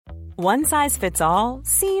One size fits all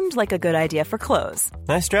seemed like a good idea for clothes.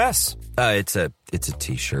 Nice dress. It's a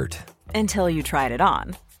t-shirt. Until you tried it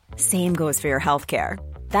on. Same goes for your healthcare.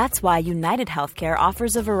 That's why United Healthcare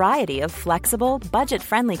offers a variety of flexible,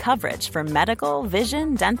 budget-friendly coverage for medical,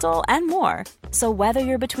 vision, dental, and more. So whether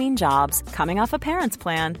you're between jobs, coming off a parent's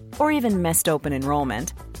plan, or even missed open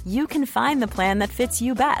enrollment, you can find the plan that fits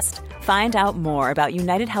you best. Find out more about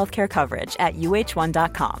United Healthcare coverage at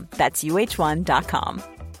uh1.com. That's uh1.com.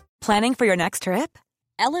 Planning for your next trip?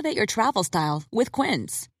 Elevate your travel style with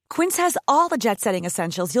Quince. Quince has all the jet-setting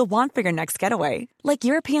essentials you'll want for your next getaway, like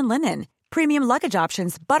European linen, premium luggage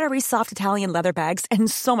options, buttery soft Italian leather bags,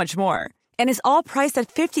 and so much more. And is all priced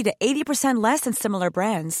at 50 to 80% less than similar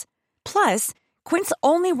brands. Plus, Quince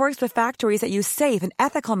only works with factories that use safe and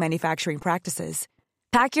ethical manufacturing practices.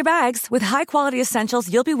 Pack your bags with high-quality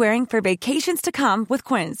essentials you'll be wearing for vacations to come with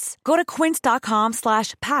Quince. Go to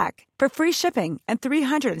quince.com/pack for free shipping and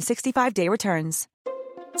 365-day returns.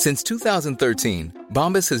 Since 2013,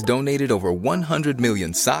 Bombas has donated over 100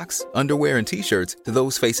 million socks, underwear, and T-shirts to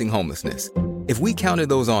those facing homelessness. If we counted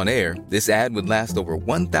those on air, this ad would last over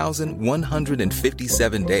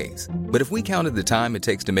 1,157 days. But if we counted the time it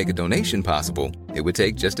takes to make a donation possible, it would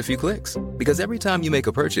take just a few clicks. Because every time you make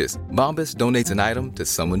a purchase, Bombas donates an item to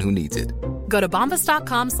someone who needs it. Go to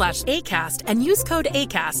bombas.com/ACAST and use code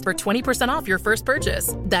ACAST for 20% off your first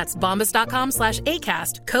purchase. That's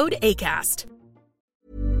bombas.com/ACAST, code ACAST.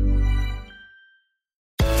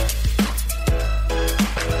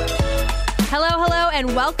 Hello,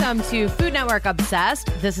 and welcome to Food Network Obsessed.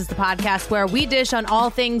 This is the podcast where we dish on all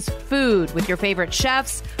things food with your favorite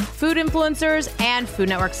chefs, food influencers, and Food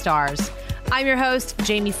Network stars. I'm your host,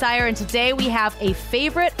 Jamie Sire, and today we have a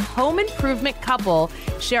favorite home improvement couple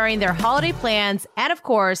sharing their holiday plans and, of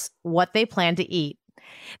course, what they plan to eat.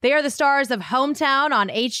 They are the stars of Hometown on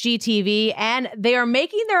HGTV, and they are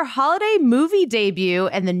making their holiday movie debut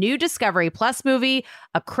in the new Discovery Plus movie,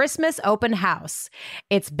 A Christmas Open House.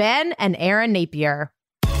 It's Ben and Erin Napier.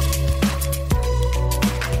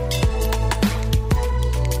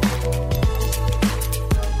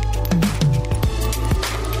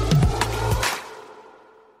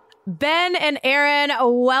 Ben and Erin,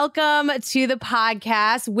 welcome to the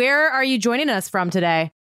podcast. Where are you joining us from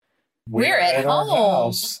today? We're at home.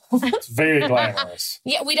 It's very glamorous.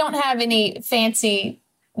 Yeah, we don't have any fancy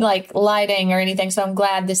lighting or anything, so I'm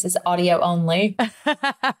glad this is audio only.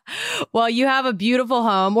 Well, you have a beautiful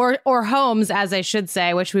home, or homes, as I should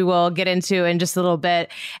say, which we will get into in just a little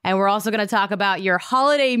bit. And we're also going to talk about your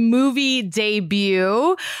holiday movie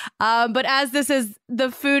debut. But as this is the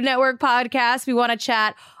Food Network podcast, we want to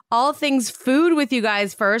chat all things food with you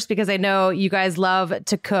guys first, because I know you guys love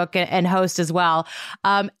to cook and host as well.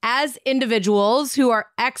 As individuals who are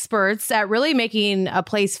experts at really making a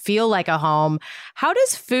place feel like a home, how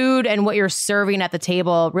does food and what you're serving at the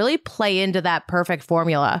table really play into that perfect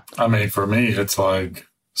formula? I mean, for me, it's like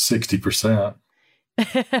 60%.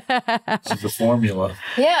 This is the formula.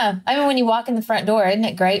 Yeah. I mean, when you walk in the front door, isn't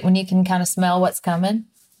it great when you can kind of smell what's coming?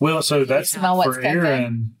 Well, so that's for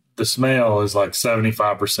Erin. The smell is like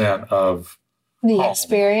 75% of the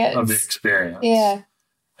experience. Yeah.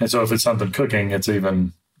 And so if it's something cooking, it's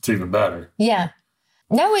even better. Yeah.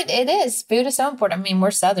 No, it is. Food is so important. I mean,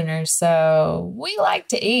 we're Southerners, so we like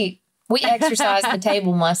to eat. We exercise the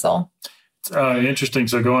table muscle. It's interesting.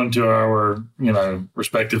 So going to our,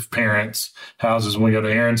 respective parents' houses, when we go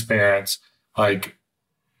to Erin's parents, like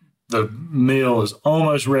the meal is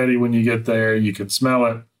almost ready when you get there. You can smell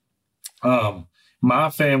it.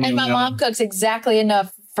 My family. And my mom cooks exactly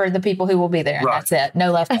enough for the people who will be there. And right. That's it.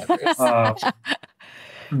 No leftovers.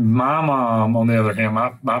 My mom, on the other hand,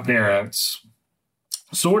 my parents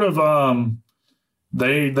sort of,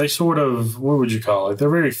 they sort of, what would you call it? They're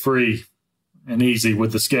very free and easy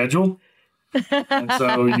with the schedule. And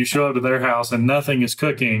so you show up to their house and nothing is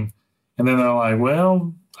cooking. And then they're like,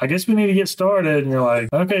 well, I guess we need to get started. And you're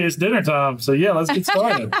like, okay, it's dinner time. So yeah, let's get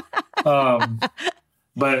started.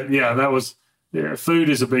 But yeah, food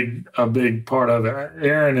is a big part of it.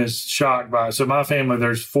 Erin is shocked by it. So my family,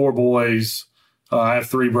 there's 4 boys. I have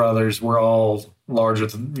 3 brothers. We're all larger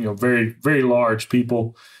than, very, very large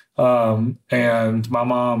people. And my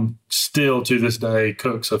mom still to this day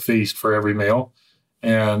cooks a feast for every meal.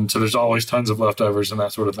 And so there's always tons of leftovers and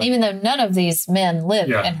that sort of thing. Even though none of these men live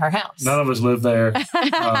in her house. None of us live there.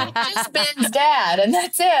 Just Ben's dad, and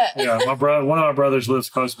that's it. Yeah, one of my brothers lives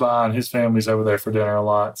close by, and his family's over there for dinner a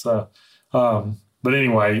lot. So, but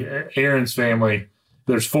anyway, Erin's family,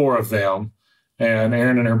 there's 4 of them, and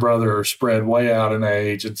Erin and her brother are spread way out in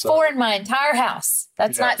age. And so, 4 in my entire house.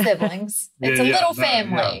 That's not siblings. It's a little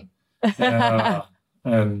family.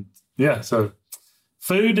 And so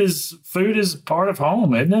food is part of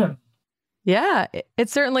home, isn't it? Yeah, it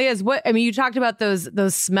certainly is. You talked about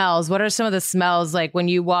those smells. What are some of the smells like when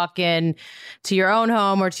you walk in to your own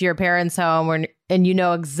home or to your parents' home and you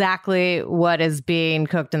know exactly what is being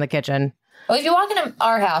cooked in the kitchen? Well, if you walk into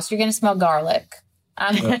our house, you're going to smell garlic.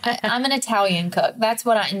 I'm an Italian cook. That's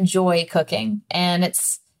what I enjoy cooking, and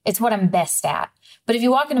it's what I'm best at. But if you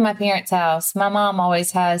walk into my parents' house, my mom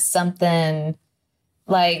always has something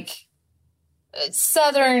like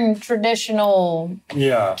Southern traditional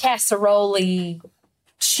casserole,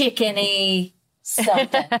 chickeny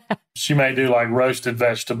something. She may do like roasted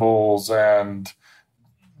vegetables and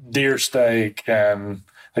deer steak, and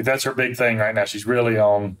like that's her big thing right now. She's really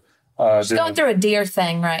on. She's going through a deer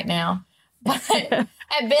thing right now. But at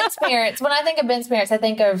Ben's parents, when I think of Ben's parents, I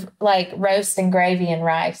think of like roast and gravy and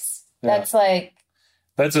rice. Yeah. That's like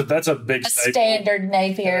that's a big standard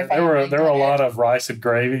Napier. There were a lot of rice and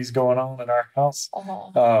gravies going on in our house.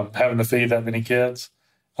 Having to feed that many kids,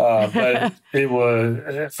 but it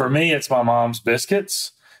was for me. It's my mom's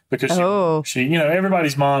biscuits because she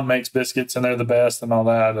everybody's mom makes biscuits and they're the best and all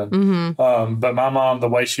that. And but my mom, the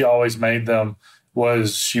way she always made them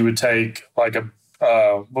was she would take like a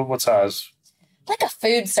what size? Like a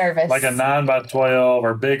food service. Like a 9x12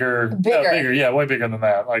 or bigger. Bigger. Yeah, way bigger than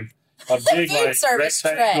that. Like a big like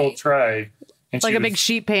rectangle tray. And like a big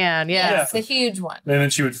sheet pan. Yeah. It's a huge one. And then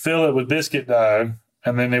she would fill it with biscuit dough.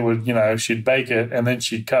 And then it would, she'd bake it. And then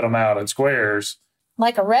she'd cut them out in squares.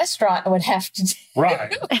 Like a restaurant would have to do.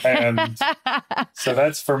 Right. And so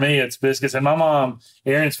that's, for me, it's biscuits. And my mom,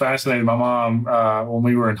 Erin's fascinated. My mom, when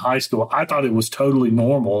we were in high school, I thought it was totally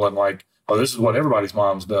normal and like, oh, this is what everybody's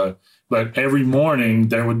moms do. But every morning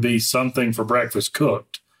there would be something for breakfast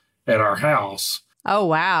cooked at our house. Oh,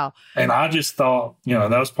 wow. And I just thought, that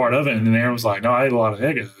was part of it. And then Erin was like, no, I ate a lot of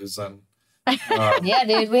Eggos. And yeah,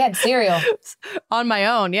 dude, we had cereal. On my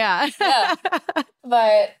own, yeah. Yeah.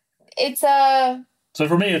 But it's So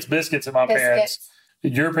for me, it's biscuits at my parents.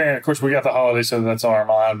 Your parent, of course, we got the holiday, so that's on our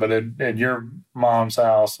mind. But at your mom's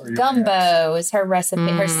house, or your gumbo parents, is her recipe.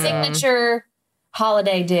 Her signature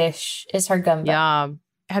holiday dish is her gumbo. Yeah.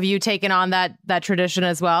 Have you taken on that tradition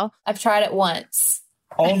as well? I've tried it once.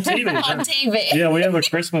 On TV. On TV. Yeah, we have a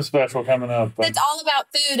Christmas special coming up. It's all about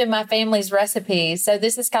food and my family's recipes. So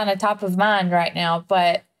this is kind of top of mind right now.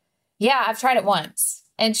 But yeah, I've tried it once.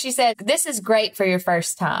 And she said, this is great for your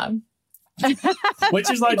first time. Which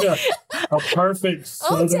is like a perfect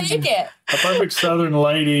Southern, I'll take it. A perfect Southern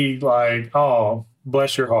lady, like, oh,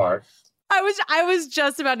 bless your heart. I was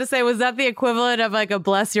just about to say, was that the equivalent of like a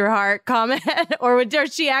bless your heart comment? Or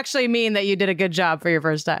does she actually mean that you did a good job for your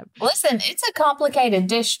first time? Listen, it's a complicated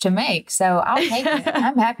dish to make, so I'll take it.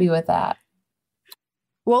 I'm happy with that.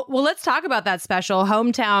 Well, let's talk about that special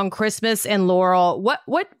hometown Christmas in Laurel.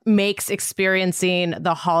 What makes experiencing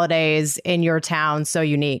the holidays in your town so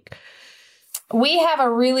unique? We have a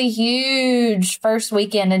really huge first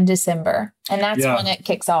weekend in December, and that's when it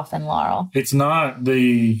kicks off in Laurel. It's not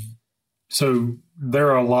so there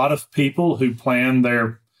are a lot of people who plan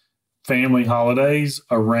their family holidays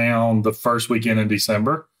around the first weekend in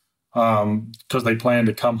December because they plan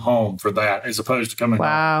to come home for that as opposed to coming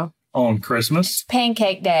home on Christmas. It's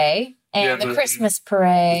Pancake Day and the Christmas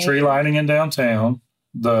parade. The tree lighting in downtown.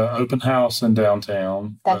 The open house in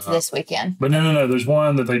downtown. That's this weekend. But no. There's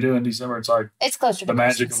one that they do in December. It's like it's closer to the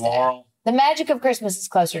magic Christmas of Laurel. The magic of Christmas is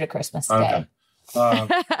closer to Christmas Day.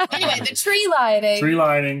 Anyway, the tree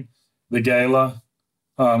lighting. The gala.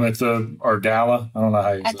 At the gala. I don't know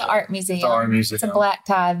how you say it. At the Art Museum. The Art Museum. It's a black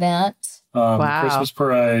tie event. The Christmas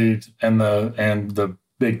parade and the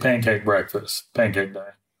big pancake breakfast. Pancake Day.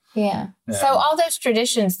 Yeah. So all those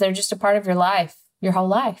traditions, they're just a part of your life, your whole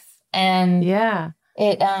life. And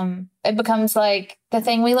it becomes like the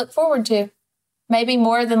thing we look forward to, maybe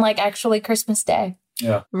more than like actually Christmas Day.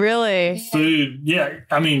 Yeah. Really? Food. Yeah.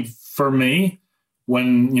 I mean, for me,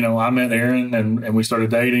 when, I met Erin and we started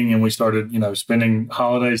dating and we started, spending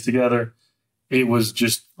holidays together, it was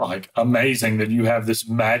just like amazing that you have this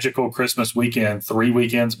magical Christmas weekend 3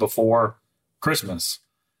 weekends before Christmas.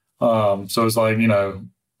 So it's like,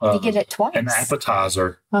 you get it twice. An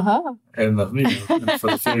appetizer in the,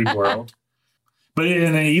 for the food world. But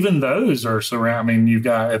even those are surrounded. I mean, you've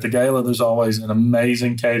got at the gala, there's always an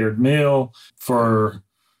amazing catered meal for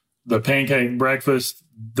the pancake breakfast.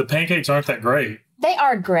 The pancakes aren't that great. They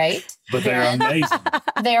are great. But they're amazing.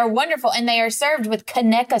 They are wonderful. And they are served with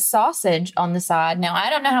Conecuh sausage on the side. Now, I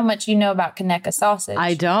don't know how much you know about Conecuh sausage.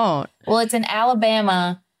 I don't. Well, it's an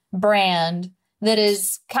Alabama brand that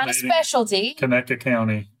is kind of specialty. Conecuh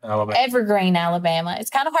County, Alabama. Evergreen, Alabama. It's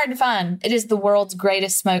kind of hard to find. It is the world's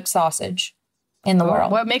greatest smoked sausage. in the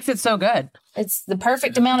world. What makes it so good? It's the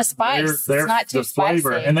perfect amount of spice. It's not too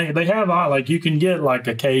flavor. spicy. And they have like you can get like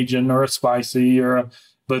a Cajun or a spicy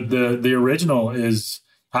but the original is,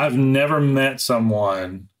 I've never met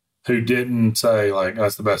someone who didn't say like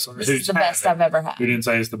that's the best. This is the best I've ever had. Who didn't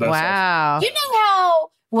say it's the best. Wow. You know how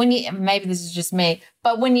maybe this is just me,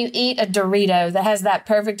 but when you eat a Dorito that has that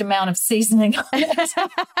perfect amount of seasoning on it.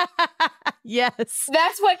 Yes.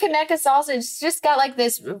 That's what Conecuh sausage. It's just got like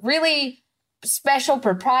this really special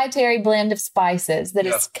proprietary blend of spices that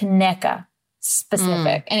is Conecuh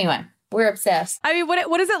specific. Anyway, we're obsessed. I mean,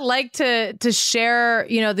 what is it like to share,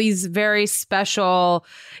 these very special,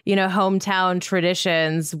 hometown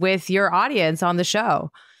traditions with your audience on the show?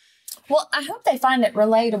 Well, I hope they find it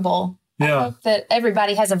relatable. Yeah. I hope that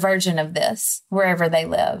everybody has a version of this wherever they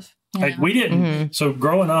live. Like we didn't. So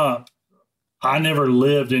growing up, I never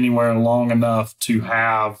lived anywhere long enough to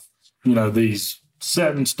have, these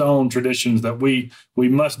set in stone traditions that we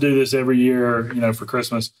must do this every year, for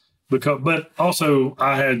Christmas. But also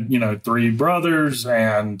I had, 3 brothers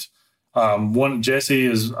and Jesse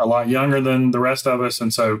is a lot younger than the rest of us.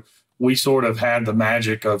 And so we sort of had the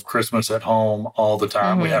magic of Christmas at home all the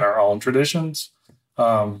time. We had our own traditions.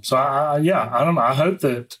 So I don't know. I hope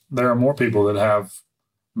that there are more people that have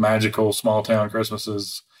magical small town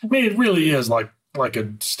Christmases. I mean, it really is like a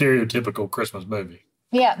stereotypical Christmas movie.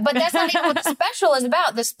 Yeah, but that's not even what the special is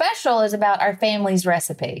about. The special is about our family's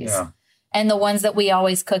recipes and the ones that we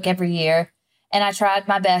always cook every year. And I tried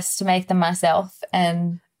my best to make them myself.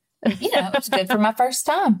 And, it was good for my first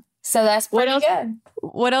time. So that's pretty good.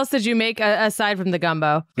 What else did you make aside from the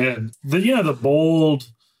gumbo? Yeah, the bold,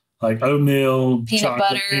 like oatmeal, peanut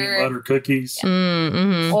butter cookies.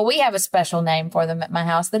 Mm-hmm. Well, we have a special name for them at my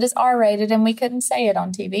house that is R-rated, and we couldn't say it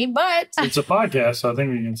on TV, but it's a podcast, so I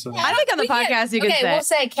think we can say. I think on the podcast you can say. Okay, we'll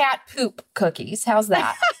say cat poop cookies. How's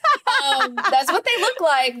that? That's what they look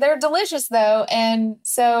like. They're delicious, though, and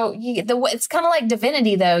so it's kind of like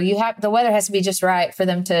divinity, though. The weather has to be just right for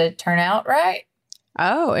them to turn out right.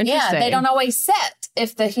 Oh, interesting. Yeah, they don't always set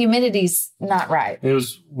if the humidity's not right. It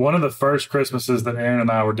was one of the first Christmases that Erin and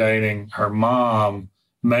I were dating. Her mom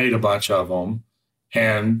made a bunch of them.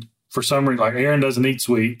 And for some reason, like Erin doesn't eat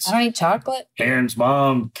sweets. I don't eat chocolate. Erin's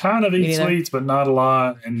mom kind of eats sweets, but not a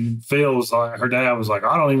lot. And Phil's like, her dad was like,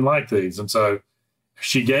 I don't even like these. And so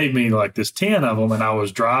she gave me like this 10 of them. And I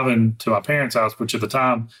was driving to my parents' house, which at the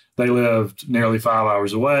time they lived nearly 5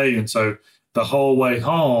 hours away. And so the whole way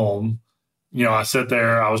home, I sat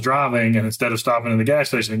there, I was driving, and instead of stopping in the gas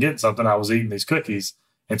station and getting something, I was eating these cookies.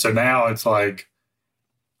 And so now it's like,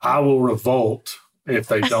 I will revolt if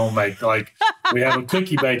they don't make, like, we have a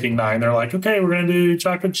cookie baking night, and they're like, okay, we're going to do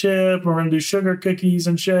chocolate chip, we're going to do sugar cookies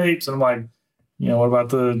and shapes. And I'm like, what about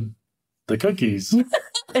the cookies?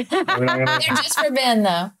 They're just for Ben,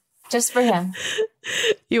 though. Just for him.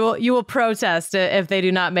 You will protest if they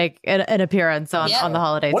do not make an appearance on the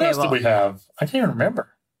holiday what table. What else do we have? I can't remember.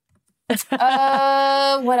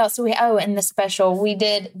 What else do we? Oh, in the special, we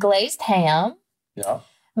did glazed ham. Yeah.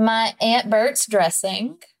 My Aunt Bert's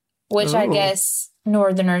dressing, which I guess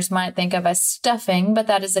Northerners might think of as stuffing, but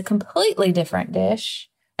that is a completely different dish.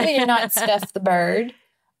 We did not stuff the bird.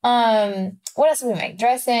 What else did we make?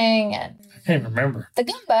 Dressing and I can't remember. The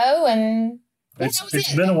gumbo and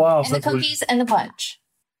it's been a while and since the cookies and the punch.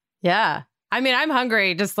 Yeah. I mean, I'm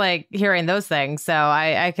hungry just like hearing those things. So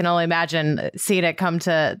I can only imagine seeing it come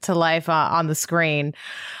to life on the screen.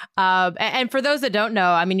 And for those that don't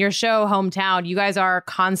know, I mean, your show Hometown, you guys are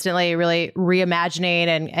constantly really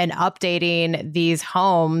reimagining and updating these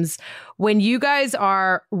homes. When you guys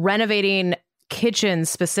are renovating kitchens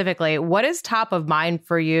specifically, what is top of mind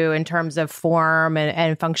for you in terms of form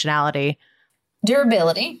and functionality?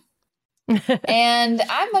 Durability. And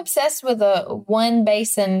I'm obsessed with a one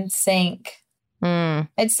basin sink.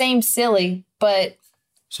 It seems silly, but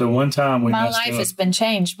so one time my life has been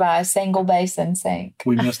changed by a single basin sink.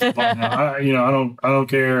 We messed up on that. I don't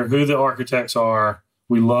care who the architects are.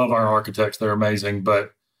 We love our architects; they're amazing.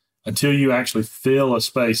 But until you actually fill a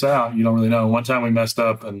space out, you don't really know. One time we messed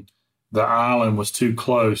up, and the island was too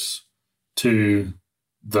close to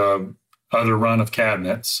the other run of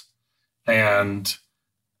cabinets, and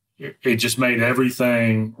it just made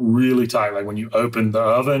everything really tight. Like when you opened the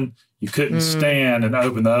oven, you couldn't stand and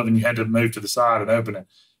open the oven. You had to move to the side and open it.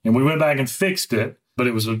 And we went back and fixed it, but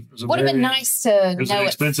it was a would have been nice to know an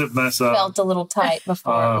expensive mess up. Felt a little tight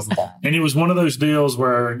before it was done. And it was one of those deals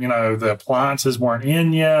where, the appliances weren't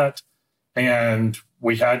in yet. And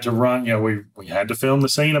we had to run, we had to film the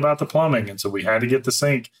scene about the plumbing. And so we had to get the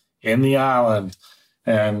sink in the island.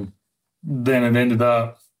 And then it ended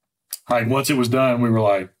up, like once it was done, we were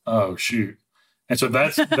like, oh, shoot. And so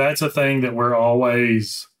that's a thing that we're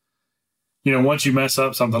always, once you mess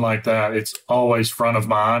up something like that, it's always front of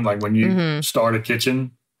mind. Like when you start a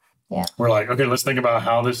kitchen, we're like, okay, let's think about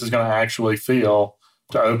how this is going to actually feel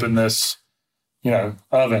to open this,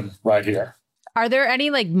 oven right here. Are there any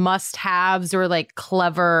like must-haves or like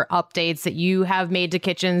clever updates that you have made to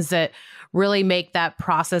kitchens that really make that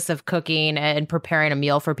process of cooking and preparing a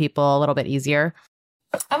meal for people a little bit easier?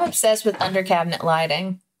 I'm obsessed with under cabinet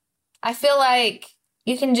lighting. I feel like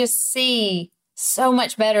you can just see so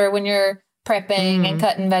much better when you're prepping and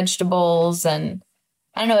cutting vegetables. And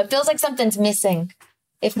I don't know, it feels like something's missing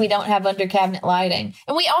if we don't have under cabinet lighting.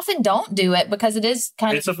 And we often don't do it because it is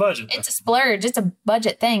it's a budget. It's a splurge. It's a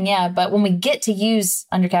budget thing. Yeah. But when we get to use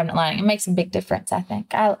under cabinet lighting, it makes a big difference, I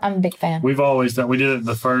think. I'm a big fan. We've always done, we did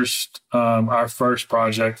it our first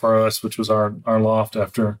project for us, which was our loft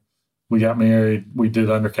after we got married. We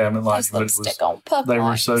did under cabinet lighting. They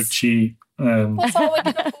were so cheap. And that's all we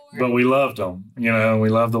could afford. But we loved them. We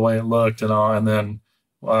loved the way it looked and all. And then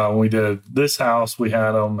when we did this house, we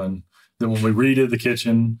had them. And then when we redid the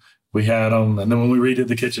kitchen, we had them. And then when we redid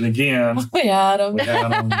the kitchen again, we had them.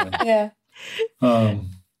 Yeah.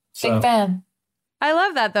 Big fan. I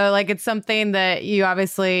love that, though. Like, it's something that you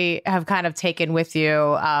obviously have kind of taken with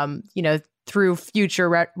you, through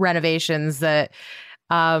future renovations that,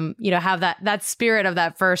 have that spirit of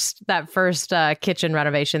that first kitchen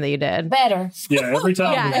renovation that you did. Better. Yeah, every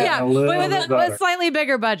time. With a slightly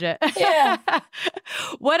bigger budget. Yeah.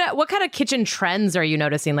 What kind of kitchen trends are you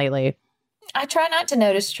noticing lately? I try not to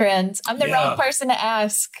notice trends. I'm the wrong person to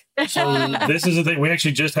ask. So this is the thing. We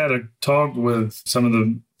actually just had a talk with some of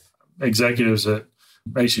the executives at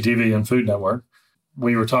HGTV and Food Network.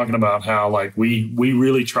 We were talking about how like we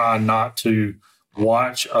really try not to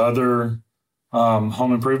watch other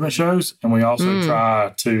home improvement shows, and we also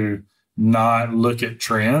try to not look at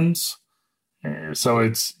trends. So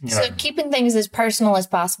it's so keeping things as personal as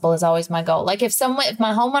possible is always my goal. Like if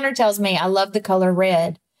my homeowner tells me I love the color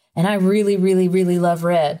red and I really, really, really love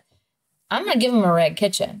red, I'm going to give them a red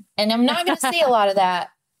kitchen, and I'm not going to see a lot of that,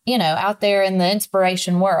 out there in the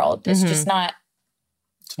inspiration world. It's just not.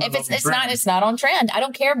 It's not on trend. I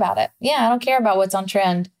don't care about it. Yeah, I don't care about what's on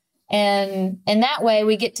trend. And that way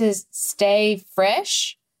we get to stay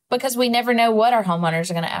fresh because we never know what our homeowners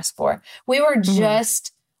are going to ask for. We were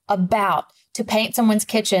just about to paint someone's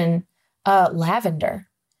kitchen lavender,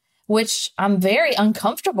 which I'm very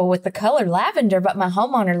uncomfortable with the color lavender, but my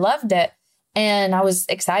homeowner loved it. And I was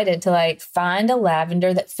excited to find a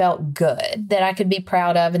lavender that felt good, that I could be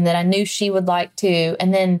proud of, and that I knew she would like too.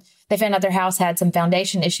 And then they found out their house had some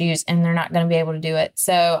foundation issues and they're not going to be able to do it.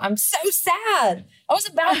 So I'm so sad. I was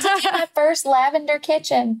about to get my first lavender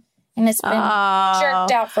kitchen and it's been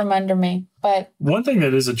jerked out from under me. But one thing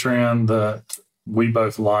that is a trend that we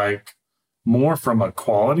both like more from a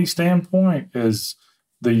quality standpoint is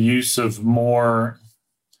the use of more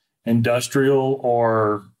industrial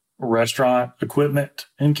or restaurant equipment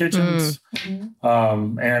in kitchens. Erin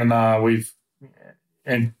and I,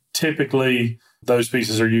 and typically those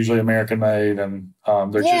pieces are usually American made, and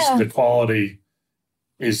they're just the quality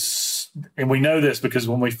is, and we know this because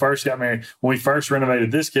when we first got married, when we first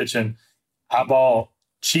renovated this kitchen, I bought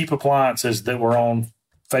cheap appliances that were on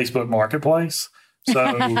Facebook Marketplace. So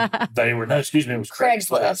it was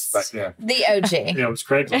Craigslist. The OG. Yeah, it was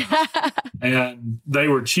Craigslist. And they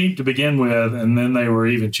were cheap to begin with, and then they were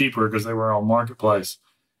even cheaper because they were on Marketplace.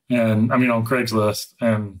 On Craigslist.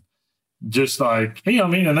 And just and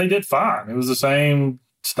they did fine. It was the same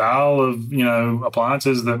style of,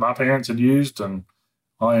 appliances that my parents had used, and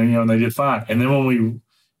they did fine. And then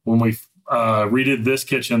when we redid this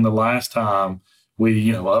kitchen the last time,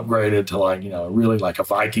 we, upgraded to really a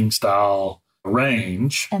Viking style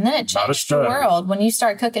range. And then it changed the world when you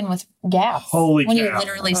start cooking with gas. Holy cow. When you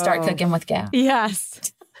literally start cooking with gas.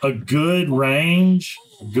 Yes. A good range,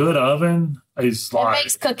 good oven is it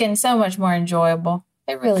makes cooking so much more enjoyable.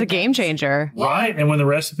 It really It's a game changer. Right. And when the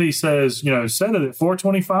recipe says, set it at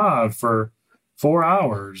 425 for 4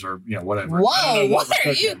 hours or, whatever. Whoa, what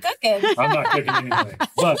are you cooking? I'm not cooking anything.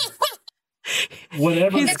 But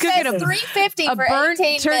whatever. He's cooking a 350 for burnt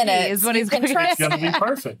 18 turkey minutes. is what he's cooking. It's going to be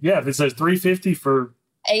perfect. Yeah, if it says 350 for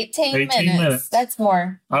 18 minutes. That's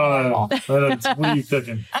more. I don't know. What are you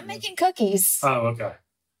cooking? I'm making cookies. Oh, okay.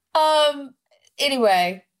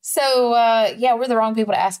 Anyway, so we're the wrong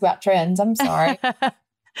people to ask about trends. I'm sorry.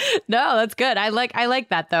 No, that's good. I like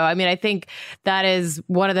that though. I think that is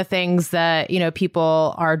one of the things that,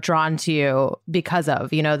 people are drawn to you because of,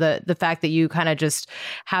 the fact that you kind of just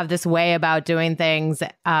have this way about doing things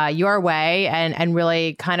your way and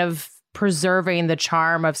really kind of preserving the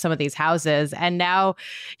charm of some of these houses. And now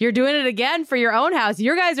you're doing it again for your own house.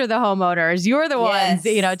 You guys are the homeowners. You're the ones,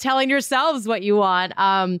 telling yourselves what you want.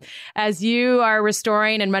 As you are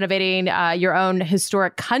restoring and renovating your own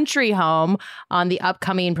historic country home on the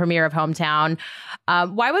upcoming premiere of Hometown,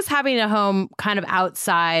 why was having a home kind of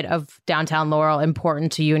outside of downtown Laurel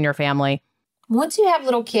important to you and your family? Once you have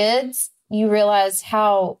little kids, you realize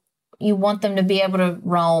how you want them to be able to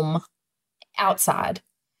roam outside.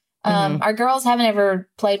 Our girls haven't ever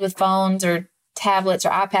played with phones or tablets or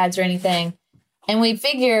iPads or anything. And we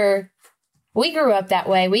figure we grew up that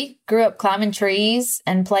way. We grew up climbing trees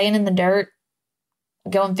and playing in the dirt,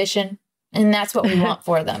 going fishing. And that's what we want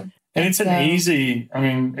for them. And it's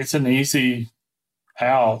an easy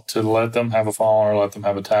out to let them have a phone or let them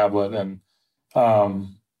have a tablet. And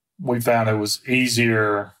we found it was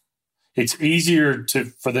easier. It's easier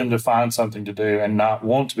for them to find something to do and not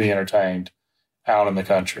want to be entertained out in the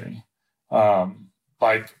country.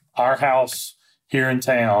 Like our house here in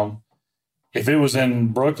town, if it was in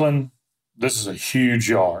Brooklyn, this is a huge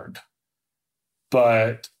yard.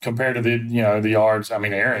 But compared to the yards, I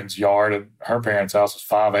mean, Erin's yard at her parents' house is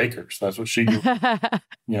 5 acres. That's what she,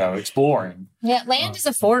 exploring. Yeah, land is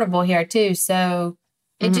affordable here too. So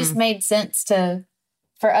it just made sense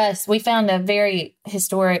for us. We found a very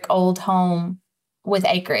historic old home with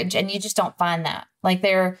acreage, and you just don't find that. Like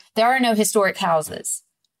there are no historic houses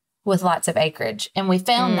with lots of acreage. And we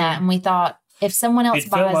found that, and we thought, if someone else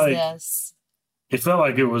buys this. It felt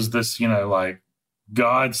like it was this, like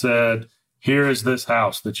God said, here is this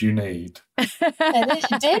house that you need.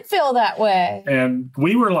 It did feel that way. And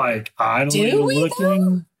we were like idly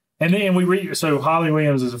looking. And then so Holly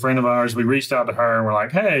Williams is a friend of ours. We reached out to her and we're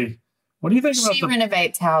like, hey, what do you think about She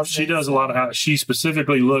renovates houses. She does a lot of houses. She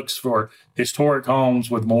specifically looks for historic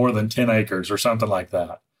homes with more than 10 acres or something like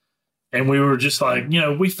that. And we were just like,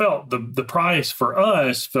 we felt the price for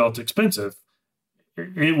us felt expensive.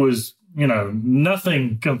 It was,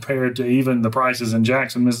 nothing compared to even the prices in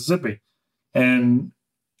Jackson, Mississippi. And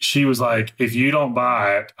she was like, if you don't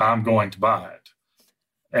buy it, I'm going to buy it.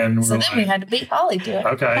 And so then we had to beat Holly to it.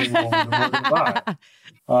 Okay, well, we're going to buy it.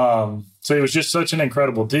 So it was just such an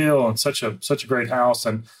incredible deal and such a great house.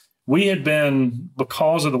 And we had been,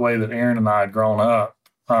 because of the way that Erin and I had grown up,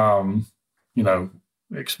 both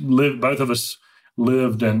of us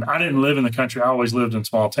lived in, I didn't live in the country. I always lived in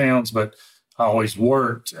small towns, but I always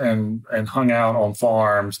worked and hung out on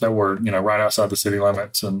farms that were, right outside the city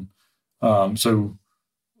limits. And so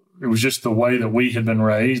it was just the way that we had been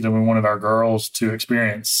raised, and we wanted our girls to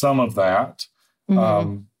experience some of that.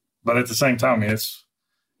 But at the same time, it's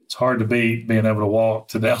hard to beat being able to walk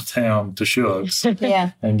to downtown to Shug's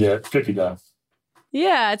and get cookie dough.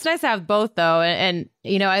 Yeah, it's nice to have both, though. And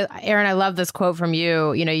Erin, I love this quote from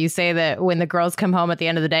you. You say that when the girls come home at the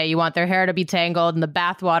end of the day, you want their hair to be tangled and the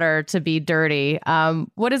bathwater to be dirty.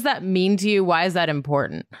 What does that mean to you? Why is that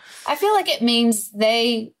important? I feel like it means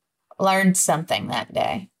they learned something that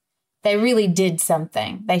day. They really did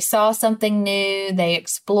something. They saw something new. They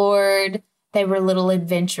explored. They were little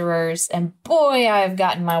adventurers. And boy, I have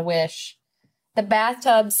gotten my wish. The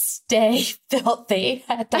bathtubs stay filthy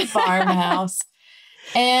at the farmhouse.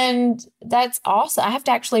 And that's awesome. I have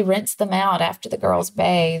to actually rinse them out after the girls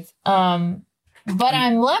bathe. But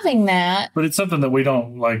I'm loving that. But it's something that we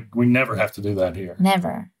don't we never have to do that here.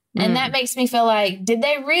 Never. And that makes me feel like, did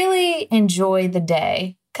they really enjoy the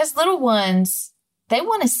day? Because little ones, they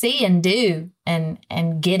want to see and do and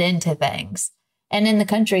get into things. And in the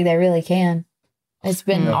country, they really can. It's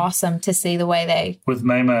been awesome to see the way they... With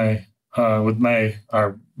May,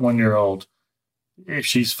 our 1-year-old, if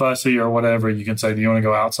she's fussy or whatever, you can say, do you want to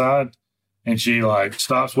go outside? And she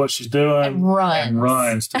stops what she's doing and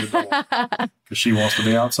runs to the door because she wants to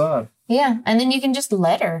be outside. Yeah. And then you can just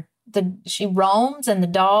let her. She roams and the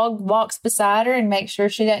dog walks beside her and makes sure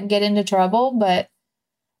she doesn't get into trouble. But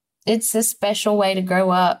it's a special way to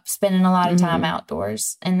grow up, spending a lot of time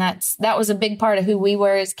outdoors. And that was a big part of who we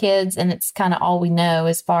were as kids. And it's kind of all we know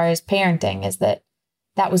as far as parenting is that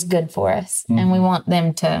was good for us. And we want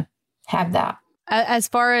them to have that. As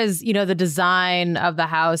far as, the design of the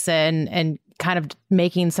house and kind of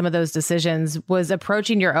making some of those decisions, was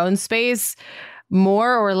approaching your own space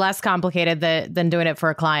more or less complicated than doing it for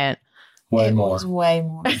a client? Way more. Was way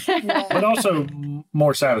more. But also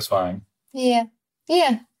more satisfying. Yeah.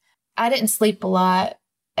 Yeah. I didn't sleep a lot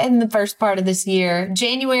in the first part of this year.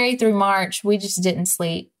 January through March, we just didn't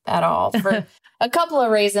sleep at all for a couple of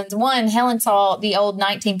reasons. One, Helen saw the old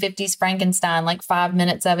 1950s Frankenstein, 5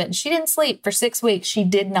 minutes of it, and she didn't sleep for 6 weeks. She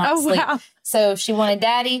did not sleep. Wow. So she wanted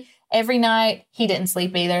Daddy every night. He didn't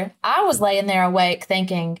sleep either. I was laying there awake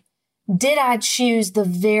thinking, Did I choose the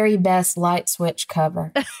very best light switch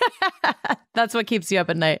cover? That's what keeps you up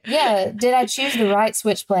at night. Yeah. Did I choose the right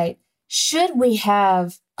switch plate? Should we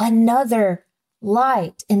have another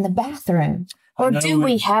light in the bathroom? Or do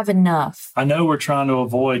we have enough? I know we're trying to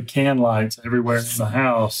avoid can lights everywhere in the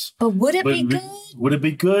house. But would it be good? Would it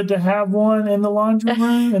be good to have one in the laundry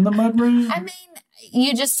room, in the mud room? I mean,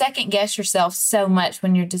 you just second guess yourself so much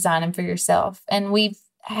when you're designing for yourself. And we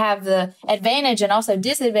have the advantage and also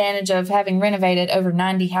disadvantage of having renovated over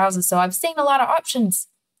 90 houses. So I've seen a lot of options.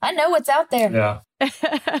 I know what's out there. Yeah.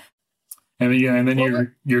 And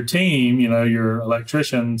then your team, your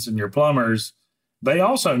electricians and your plumbers, they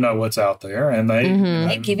also know what's out there, and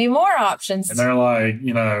they give you more options. And they're like,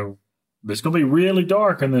 it's going to be really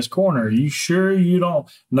dark in this corner. Are you sure you don't?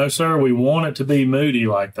 No, sir, we want it to be moody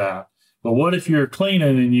like that. But what if you're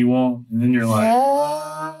cleaning and then you're like,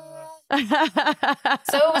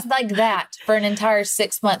 So it was like that for an entire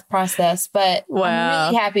 6-month process. But I'm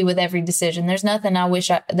really happy with every decision. There's nothing I wish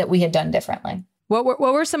that we had done differently. What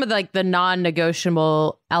were some of the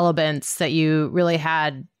non-negotiable elements that you really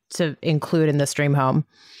had to include in this dream home?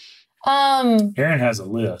 Erin has a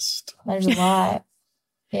list. There's a lot.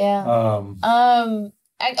 Yeah.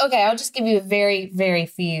 Okay, I'll just give you a very, very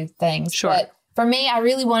few things. Sure. But for me, I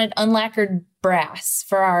really wanted unlacquered brass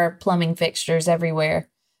for our plumbing fixtures everywhere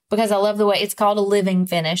because I love the way it's called a living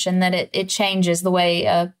finish and that it changes the way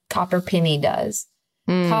a copper penny does.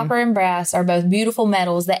 Copper and brass are both beautiful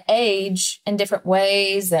metals that age in different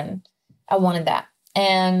ways, and I wanted that.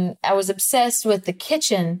 And I was obsessed with the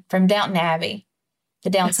kitchen from Downton Abbey, the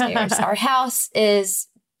downstairs. Our house is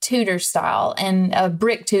Tudor style and a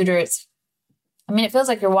brick Tudor. It feels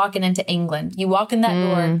like you're walking into England. You walk in that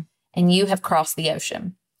door and you have crossed the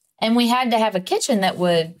ocean. And we had to have a kitchen that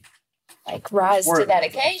would rise to that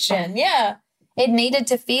occasion. Yeah. It needed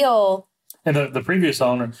to feel. And the previous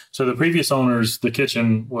owner, the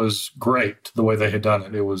kitchen was great the way they had done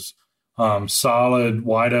it. It was solid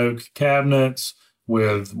white oak cabinets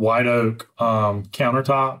with white oak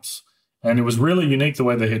countertops. And it was really unique the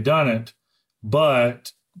way they had done it.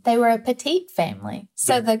 But they were a petite family.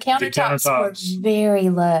 So the countertops were very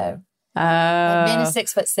low. Ben is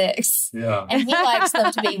 6'6". Yeah. And he likes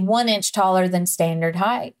them to be 1 inch taller than standard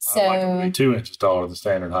height. So I like them to be 2 inches taller than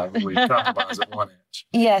standard height, but we compromise at 1 inch.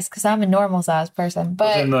 Yes, because I'm a normal sized person.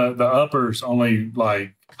 But then the uppers only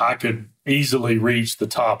I could easily reach the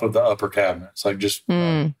top of the upper cabinets.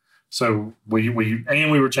 So we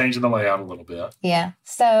were changing the layout a little bit. Yeah.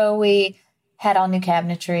 So we had all new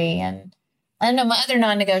cabinetry, and I don't know, my other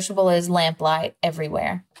non-negotiable is lamp light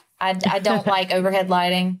everywhere. I don't like overhead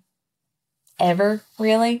lighting ever,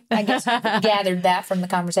 really. I guess we gathered that from the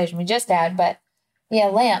conversation we just had. But yeah,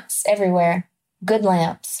 lamps everywhere. Good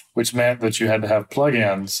lamps. Which meant that you had to have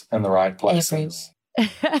plug-ins in the right places.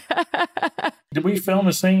 Did we film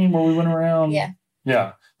a scene where we went around? Yeah.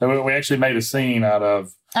 Yeah. We actually made a scene out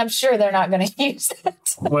of... I'm sure they're not going to use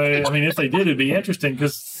it. Well, if they did, it'd be interesting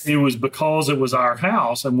because it was our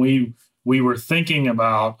house, and we were thinking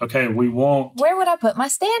about, okay, we want... Where would I put my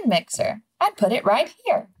stand mixer? I'd put it right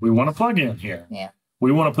here. We want a plug-in here. Yeah.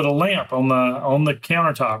 We want to put a lamp on the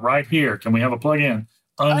countertop right here. Can we have a plug-in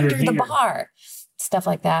under the bar? Stuff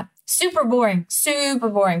like that. Super boring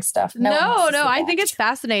stuff. No, I think it's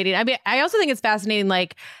fascinating. I mean, I also think it's fascinating,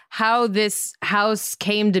 how this house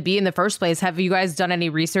came to be in the first place. Have you guys done any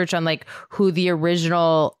research on who the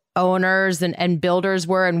original owners and builders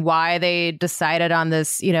were and why they decided on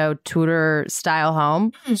this, Tudor style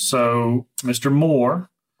home? So Mr. Moore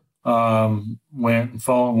went and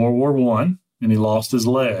fought in World War I, and he lost his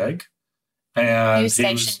leg. And he was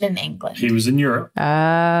stationed in England. He was in Europe. Oh.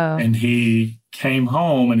 And he came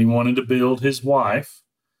home and he wanted to build his wife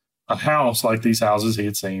a house like these houses he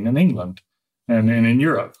had seen in England and in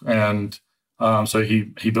Europe. And so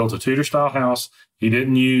he built a Tudor-style house. He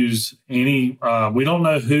didn't use any, we don't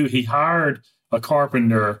know who, he hired a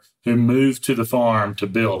carpenter who moved to the farm to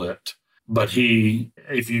build it. But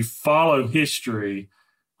if you follow history,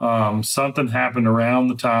 something happened around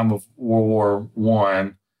the time of World War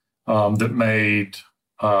I that made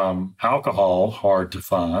alcohol hard to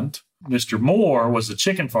find. Mr. Moore was a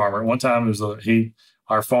chicken farmer. At one time,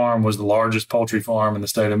 our farm was the largest poultry farm in the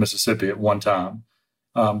state of Mississippi at one time.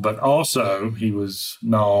 But also, he was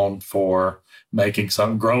known for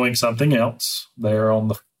growing something else there on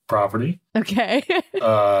the property. Okay.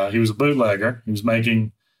 He was a bootlegger. He was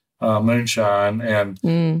making moonshine. And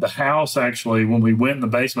the house, actually, when we went in the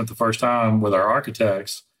basement the first time with our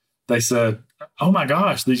architects, they said, oh my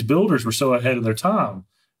gosh, these builders were so ahead of their time.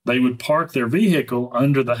 They would park their vehicle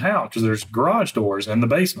under the house because there's garage doors in the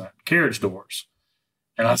basement, carriage doors.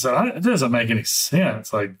 And I said, it doesn't make any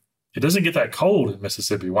sense. it doesn't get that cold in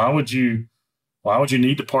Mississippi. Why would you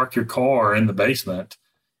need to park your car in the basement?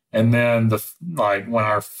 And then when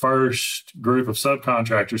our first group of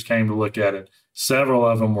subcontractors came to look at it, several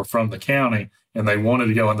of them were from the county, and they wanted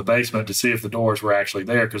to go in the basement to see if the doors were actually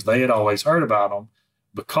there because they had always heard about them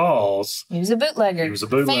because he was a bootlegger.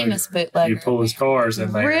 Famous bootlegger. He'd pull his cars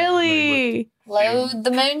in there. Really? Load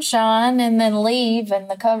the moonshine and then leave in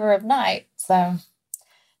the cover of night. So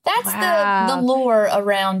that's the lore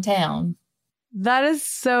around town. That is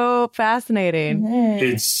so fascinating. Mm-hmm.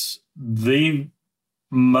 It's the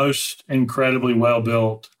most incredibly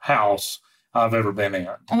well-built house I've ever been in.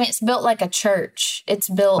 I mean, it's built like a church. It's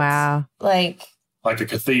built like a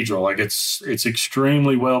cathedral. Like it's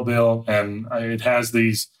extremely well built, and it has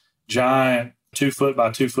these giant 2 foot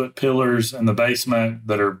by 2 foot pillars in the basement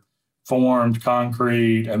that are formed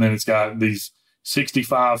concrete, and then it's got these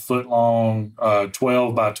 65 foot long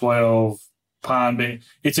 12 by 12 pine beam.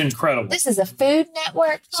 It's incredible. This is a Food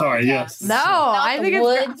Network podcast. Sorry, yes. No, I think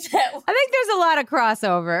there's a lot of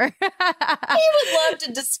crossover. He would love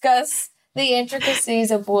to discuss the intricacies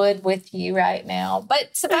of wood with you right now.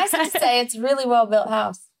 But suffice it to say, it's a really well-built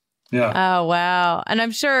house. Yeah. Oh, wow. And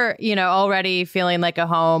I'm sure, already feeling like a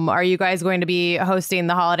home. Are you guys going to be hosting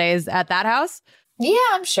the holidays at that house? Yeah,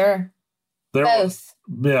 I'm sure. Both.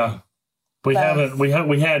 Yeah. We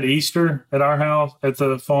had Easter at our house, at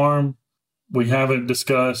the farm. We haven't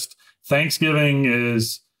discussed. Thanksgiving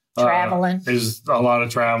is traveling. Is a lot of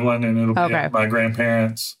traveling, and it'll be at my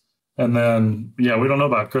grandparents'. And then, we don't know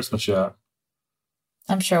about Christmas yet.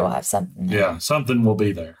 I'm sure we'll have something there. Yeah, something will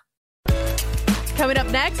be there. Coming up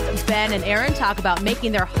next, Ben and Erin talk about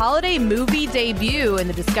making their holiday movie debut in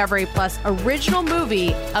the Discovery Plus original movie,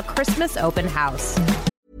 A Christmas Open House.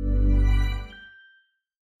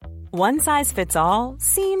 One size fits all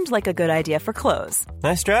seemed like a good idea for clothes.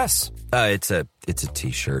 Nice dress. It's a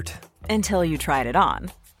t-shirt. Until you tried it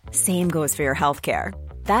on. Same goes for your healthcare.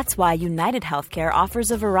 That's why United Healthcare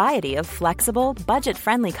offers a variety of flexible,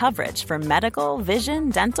 budget-friendly coverage for medical, vision,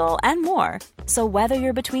 dental, and more. So whether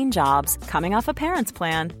you're between jobs, coming off a parent's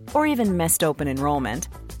plan, or even missed open enrollment,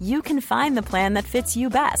 you can find the plan that fits you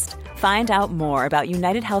best. Find out more about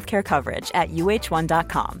United Healthcare coverage at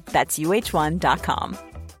uh1.com. That's uh1.com.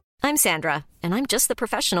 I'm Sandra, and I'm just the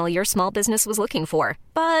professional your small business was looking for.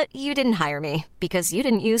 But you didn't hire me because you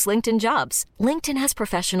didn't use LinkedIn Jobs. LinkedIn has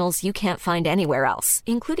professionals you can't find anywhere else,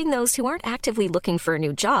 including those who aren't actively looking for a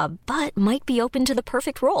new job, but might be open to the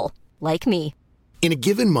perfect role, like me. In a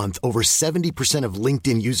given month, over 70% of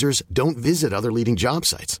LinkedIn users don't visit other leading job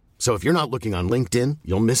sites. So if you're not looking on LinkedIn,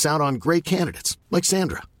 you'll miss out on great candidates, like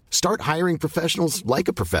Sandra. Start hiring professionals like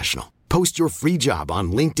a professional. Post your free job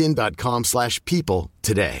on linkedin.com/people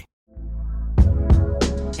today.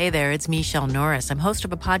 Hey there, it's Michelle Norris. I'm host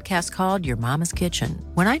of a podcast called Your Mama's Kitchen.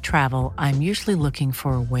 When I travel, I'm usually looking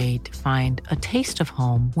for a way to find a taste of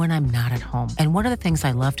home when I'm not at home. And one of the things I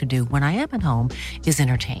love to do when I am at home is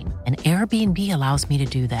entertain. And Airbnb allows me to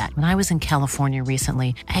do that. When I was in California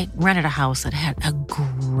recently, I rented a house that had a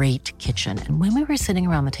great kitchen. And when we were sitting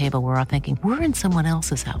around the table, we're all thinking, we're in someone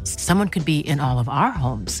else's house. Someone could be in all of our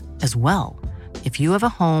homes as well. If you have a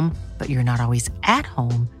home, but you're not always at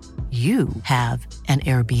home, you have an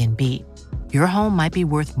Airbnb. Your home might be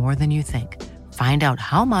worth more than you think. Find out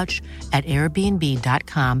how much at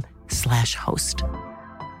airbnb.com/host.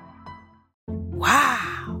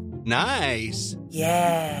 Wow. Nice.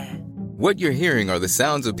 Yeah. What you're hearing are the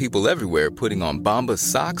sounds of people everywhere putting on Bombas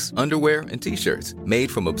socks, underwear, and T-shirts made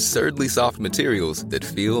from absurdly soft materials that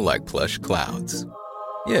feel like plush clouds.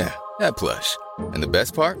 Yeah, that plush. And the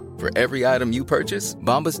best part? For every item you purchase,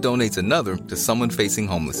 Bombas donates another to someone facing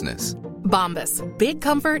homelessness. Bombas. Big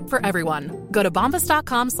comfort for everyone. Go to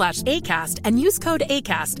bombas.com/ACAST and use code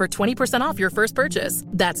ACAST for 20% off your first purchase.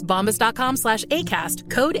 That's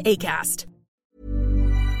bombas.com/ACAST. Code ACAST.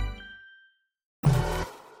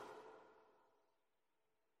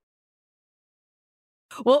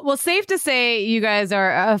 Well, safe to say you guys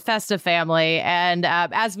are a festive family. And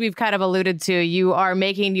as we've kind of alluded to, you are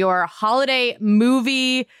making your holiday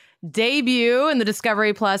movie debut in the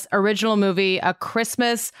Discovery Plus original movie, A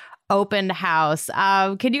Christmas Open House.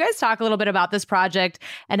 Can you guys talk a little bit about this project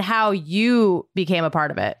and how you became a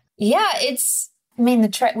part of it? Yeah, we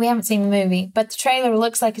haven't seen the movie, but the trailer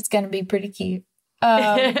looks like it's going to be pretty cute.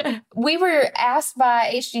 We were asked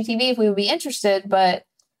by HGTV if we would be interested, but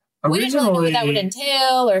we didn't really know what that would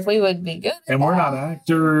entail or if we would be good. And we're not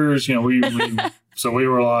actors, so we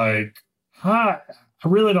were like, I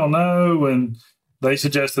really don't know. And they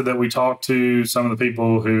suggested that we talk to some of the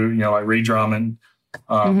people who, like Reed Drummond,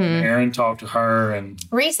 And Erin talked to her, and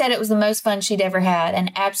Ree said it was the most fun she'd ever had,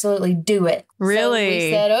 and absolutely do it. Really? So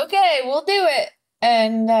we said, okay, we'll do it.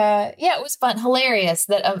 And it was fun. Hilarious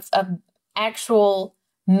that a actual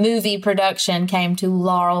movie production came to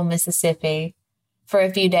Laurel, Mississippi for a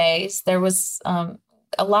few days. There was a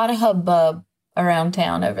lot of hubbub around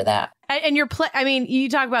town over that. And you're you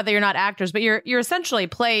talk about that you're not actors, but you're essentially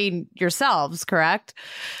playing yourselves, correct?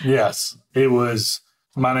 Yes, it was.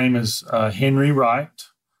 My name is Henry Wright.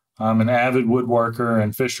 I'm an avid woodworker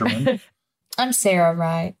and fisherman. I'm Sarah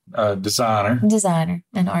Wright. Designer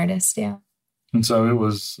and artist, yeah. And so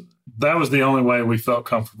that was the only way we felt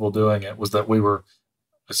comfortable doing it, was that we were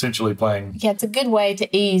essentially playing. Yeah, it's a good way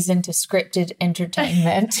to ease into scripted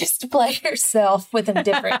entertainment, just to play yourself with a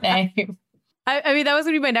different name. I mean, that was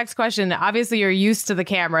going to be my next question. Obviously, you're used to the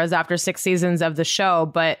cameras after 6 seasons of the show,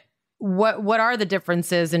 but what are the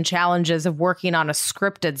differences and challenges of working on a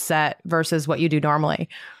scripted set versus what you do normally?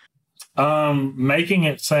 Making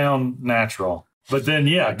it sound natural. But then,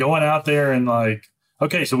 going out there and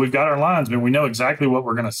okay, so we've got our lines, but we know exactly what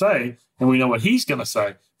we're going to say, and we know what he's going to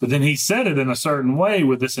say. But then he said it in a certain way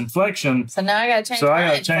with this inflection. So now I got to change. So I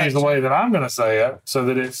got to change the way that I'm going to say it so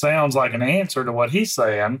that it sounds like an answer to what he's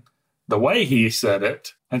saying, the way he said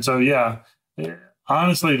it. And so,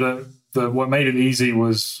 honestly, what made it easy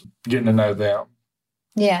was getting to know them.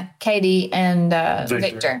 Yeah, Katie and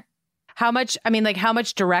Victor. How much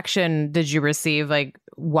direction did you receive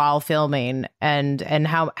while filming, and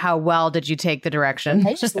how well did you take the direction?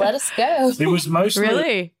 They just let us go. It was mostly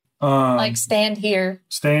really stand here,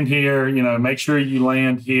 make sure you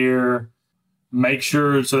land here, make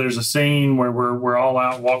sure. So there's a scene where we're all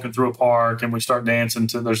out walking through a park and we start dancing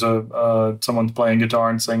to, there's someone's playing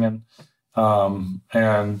guitar and singing.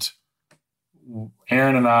 And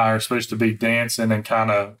Erin and I are supposed to be dancing and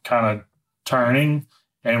kind of turning.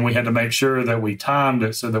 And we had to make sure that we timed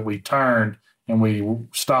it so that we turned and we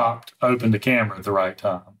stopped, opened the camera at the right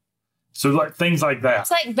time. So things like that.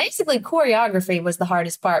 It's basically choreography was the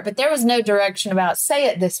hardest part, but there was no direction about say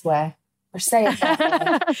it this way or say it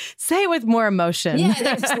that way. Say it with more emotion. Yeah,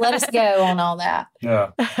 they just let us go on all that.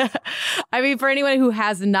 Yeah. I mean, for anyone who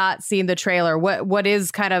has not seen the trailer, what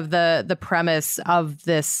is kind of the premise of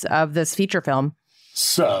this feature film?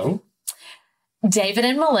 So David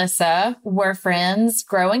and Melissa were friends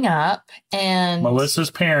growing up, and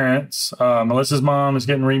Melissa's parents, Melissa's mom is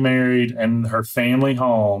getting remarried, and her family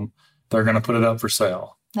home, they're going to put it up for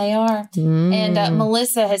sale. They are. And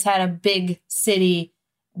Melissa has had a big city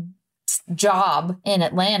job in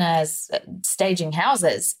Atlanta as staging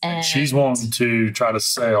houses. And she's wanting to try to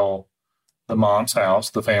sell the mom's house,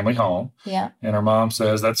 the family home. Yeah. And her mom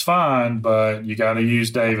says, that's fine, but you got to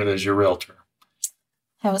use David as your realtor.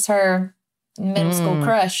 That was her middle school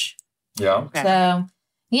crush. Yeah. So,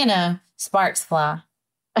 sparks fly.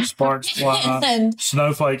 Sparks fly, and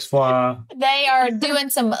snowflakes fly. They are doing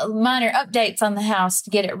some minor updates on the house to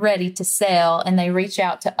get it ready to sell. And they reach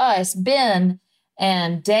out to us, Ben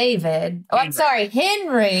and David. Oh, I'm sorry,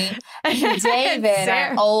 Henry and David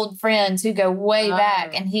are old friends who go way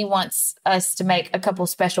back. And he wants us to make a couple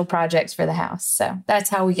special projects for the house. So that's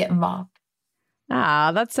how we get involved.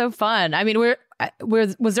 Ah, that's so fun. I mean,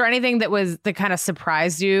 was there anything that kind of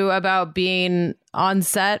surprised you about being on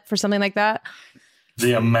set for something like that?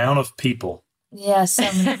 The amount of people. Yeah, so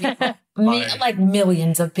many people. Like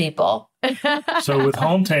millions of people. So with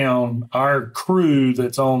Hometown, our crew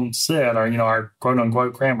that's on set, our quote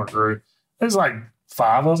unquote camera crew, there's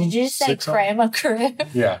 5 of them. Did you say camera crew?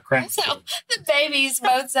 Yeah, camera. That's how the babies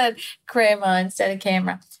both said camera instead of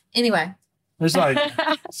camera. Anyway. There's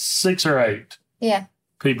 6 or 8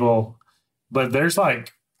 people, but there's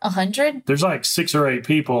 100? There's 6 or 8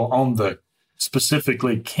 people on the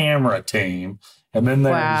specifically camera team. And then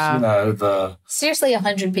there's, seriously,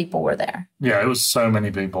 100 people were there. Yeah, it was so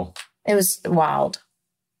many people. It was wild.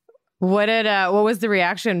 What was the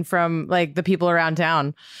reaction from the people around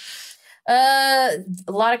town? A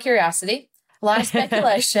lot of curiosity, a lot of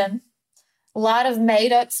speculation, a lot of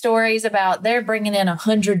made up stories about they're bringing in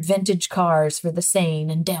 100 vintage cars for the scene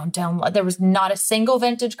in downtown. There was not a single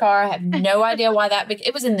vintage car. I have no idea why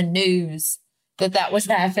it was in the news that was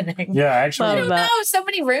happening. Yeah, actually. I don't know. So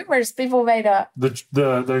many rumors people made up.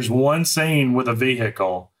 There's one scene with a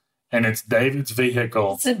vehicle, and it's David's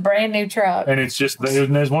vehicle. It's a brand new truck. And it's just,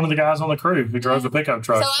 there's one of the guys on the crew who drove the pickup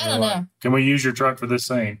truck. So I don't know. Can we use your truck for this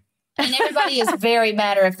scene? And everybody is very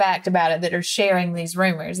matter of fact about it that are sharing these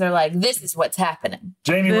rumors. They're like, this is what's happening.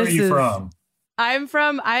 Jamie, where are you from? I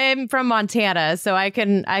am from Montana, so I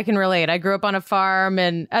can relate. I grew up on a farm,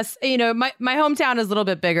 and my hometown is a little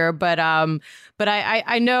bit bigger, but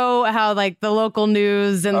I know how like the local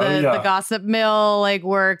news and the gossip mill like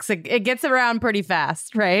works. It gets around pretty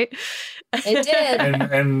fast, right? It did,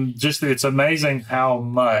 and just it's amazing how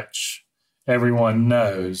much everyone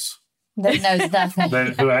knows that knows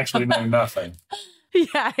nothing, who actually know nothing.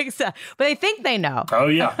 Yeah, exactly. But they think they know. Oh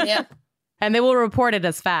yeah, yeah. And they will report it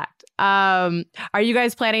as fact. Are you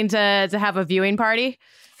guys planning to have a viewing party?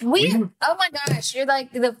 Oh my gosh, you're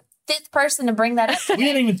like the fifth person to bring that up today. We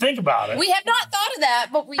didn't even think about it. We have not thought of that,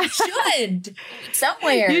 but we should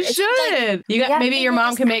somewhere. You should. Like, maybe your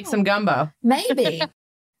mom can make some gumbo. Maybe.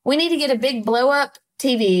 We need to get a big blow up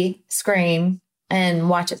TV screen and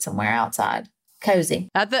watch it somewhere outside. Cozy.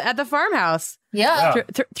 At the farmhouse. Yeah.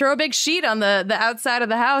 Throw a big sheet on the outside of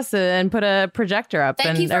the house and put a projector up.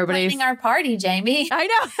 Thank you for planning our party, Jamie. I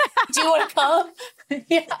know. Do you want to come?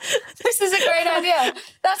 Yeah. This is a great idea.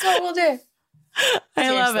 That's what we'll do. I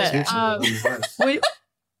love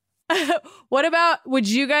it. What about, would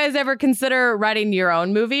you guys ever consider writing your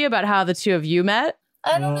own movie about how the two of you met?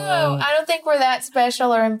 I don't know. I don't think we're that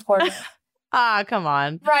special or important. Come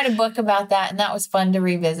on. Write a book about that, and that was fun to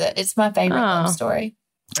revisit. It's my favorite love story.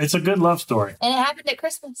 It's a good love story. And it happened at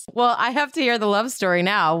Christmas. Well, I have to hear the love story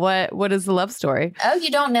now. What is the love story? Oh, you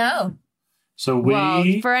don't know. So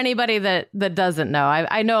for anybody that doesn't know,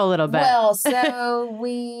 I know a little bit. Well, so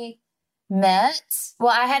we met.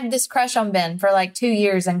 Well, I had this crush on Ben for like 2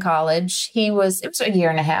 years in college. It was a year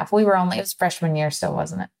and a half. It was freshman year still,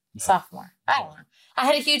 wasn't it? Yeah. Sophomore. I don't know. I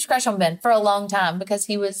had a huge crush on Ben for a long time because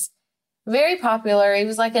he was very popular. He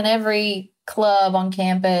was like in every club on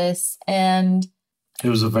campus, and it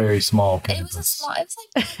was a very small campus. It was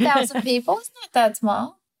like 1,000 people. It's not that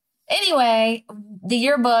small. Anyway, the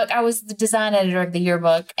yearbook, I was the design editor of the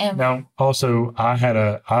yearbook. And now, also,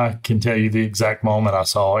 I can tell you the exact moment I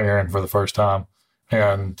saw Erin for the first time.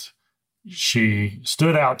 And she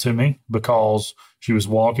stood out to me because she was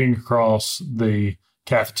walking across the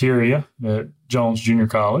cafeteria at Jones Junior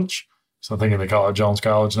College. So I think they call it Jones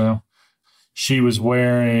College now. She was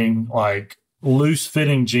wearing like loose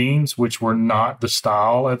fitting jeans, which were not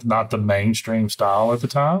the mainstream style at the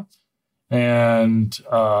time, and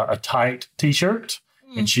a tight t-shirt.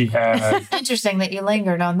 And she had interesting that you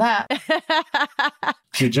lingered on that.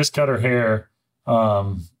 She had just cut her hair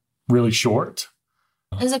really short.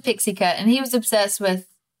 It was a pixie cut, and he was obsessed with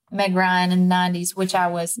Meg Ryan in the 90s, which I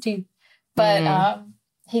was too. But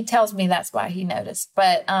he tells me that's why he noticed.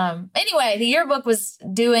 But anyway, the yearbook was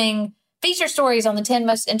doing feature stories on the 10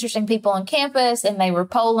 most interesting people on campus, and they were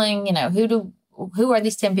polling, who are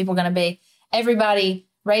these 10 people going to be? Everybody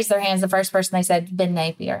raised their hands. The first person they said, Ben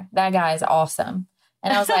Napier. That guy is awesome.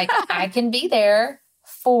 And I was like, I can be there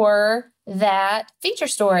for that feature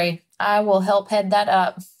story. I will help head that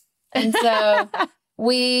up. And so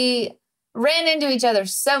we ran into each other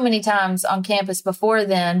so many times on campus before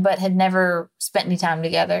then, but had never spent any time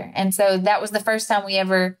together. And so that was the first time we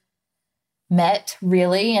ever met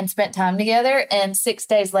really and spent time together. And 6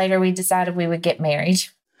 days later, we decided we would get married.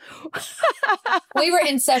 We were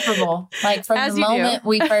inseparable. Like from the moment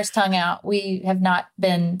we first hung out, we have not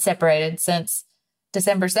been separated since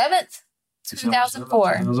December 7th,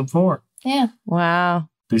 2004. 2004. Yeah. Wow.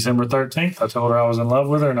 December 13th, I told her I was in love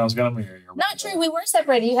with her and I was going to marry her. Not true. We were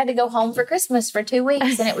separated. You had to go home for Christmas for 2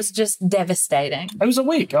 weeks, and it was just devastating. It was a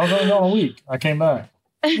week. I was only gone a week. I came back.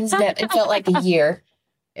 It felt like a year.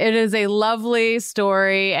 It is a lovely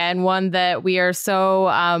story, and one that we are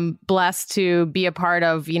so blessed to be a part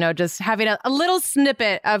of, just having a little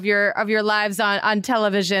snippet of your lives on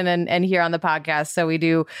television and here on the podcast. So we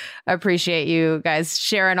do appreciate you guys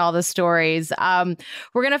sharing all the stories. We're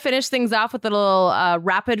going to finish things off with a little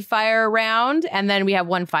rapid fire round, and then we have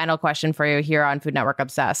one final question for you here on Food Network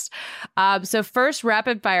Obsessed. So first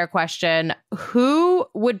rapid fire question, who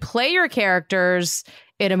would play your characters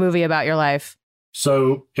in a movie about your life?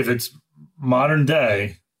 So if it's modern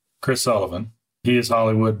day, Chris Sullivan, he is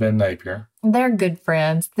Hollywood Ben Napier. They're good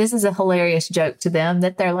friends. This is a hilarious joke to them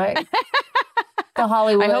that they're like the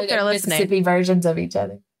Hollywood and Mississippi versions of each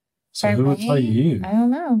other. So who would play you? I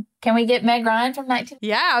don't know. Can we get Meg Ryan from 19?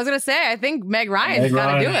 Yeah, I was going to say, I think Meg Ryan's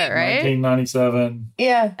got to do it, right? 1997.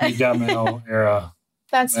 Yeah. You got me on era.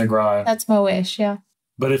 That's Meg Ryan. That's my wish, yeah.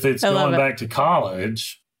 But if it's going back to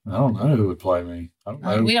college, I don't know who would play me. I don't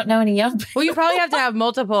know. We don't know any young people. Well, you probably have to have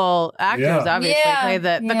multiple actors, obviously, play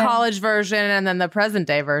the college version and then the present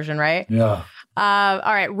day version, right? Yeah. All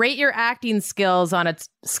right. Rate your acting skills on a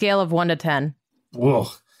scale of 1 to 10. Whoa.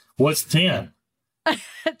 What's 10?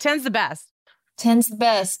 10's the best. 10's the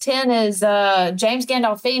best. 10 is James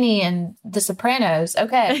Gandolfini and The Sopranos.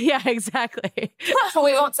 Okay. Yeah, exactly.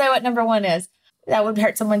 We won't say what number 1 is. That would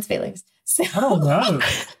hurt someone's feelings. So. I don't know.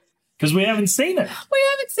 Because we haven't seen it. We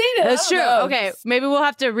haven't seen it. That's true. Know. Okay, maybe we'll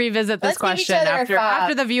have to revisit this question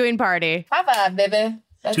after the viewing party. High five, baby.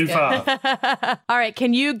 That's 2-5. All right,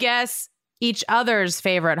 can you guess each other's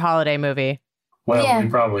favorite holiday movie? Well, we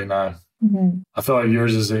probably know. Mm-hmm. I feel like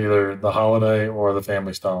yours is either The Holiday or The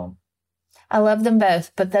Family Stone. I love them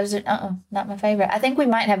both, but those are not my favorite. I think we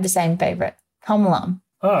might have the same favorite. Home Alone.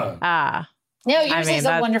 Oh. No, yours is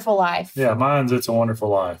A Wonderful Life. Yeah, mine's It's a Wonderful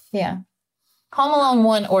Life. Yeah. Home Alone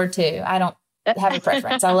 1 or 2. I don't have a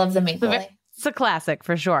preference. I love them equally. It's a classic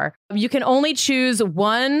for sure. You can only choose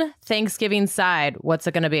one Thanksgiving side. What's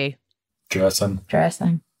it going to be? Dressing.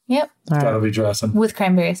 Yep. It's got to be dressing. With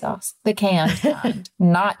cranberry sauce. The canned kind,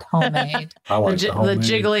 not homemade. I like the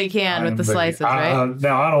jiggly can with the slices, right?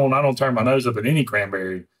 Now, I don't turn my nose up at any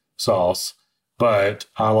cranberry sauce, but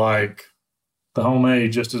I like the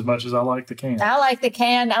homemade just as much as I like the can. I like the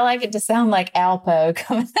can. I like it to sound like Alpo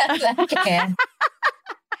coming out of that can.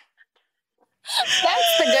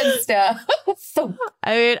 That's the good stuff.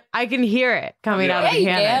 I mean, I can hear it coming out of the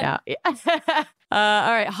can right now.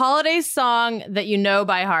 All right. Holiday song that you know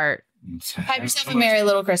by heart. Have Yourself a Merry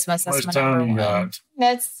Little Christmas. That's my number 1.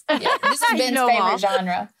 This is Ben's favorite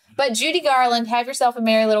genre. But Judy Garland, Have Yourself a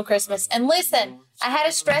Merry Little Christmas. And listen, I had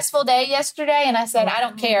a stressful day yesterday and I said, I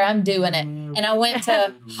don't care. I'm doing it. And I went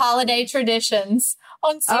to Holiday Traditions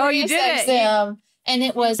on Sirius XM. And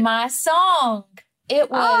it was my song.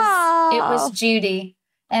 It was Judy.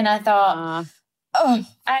 And I thought,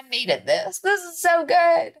 I needed this. This is so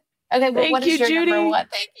good. Okay, well, what is your Judy. number 1?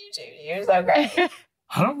 Thank you, Judy. You're so great.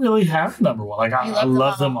 I don't really have number 1. Like I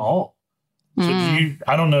love them all. So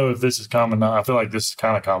I don't know if this is common. I feel like this is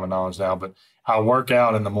kind of common knowledge now, but I work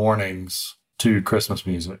out in the mornings to Christmas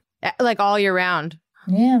music. Like all year round.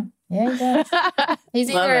 Yeah. Yeah, he does. He's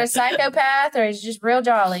either a psychopath or he's just real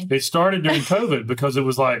jolly. It started during COVID because it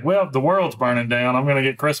was like, well, the world's burning down. I'm going to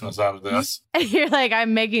get Christmas out of this. You're like,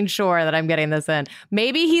 I'm making sure that I'm getting this in.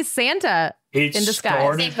 Maybe he's Santa in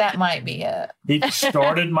disguise. I think that might be it. It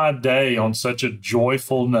started my day on such a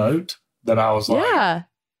joyful note that I was like,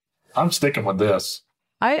 I'm sticking with this.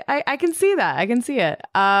 I can see that. I can see it.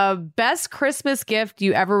 Best Christmas gift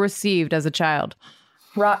you ever received as a child?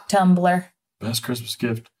 Rock tumbler. Best Christmas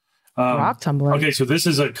gift. Rock tumbler. Okay, so this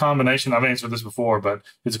is a combination. I've answered this before, but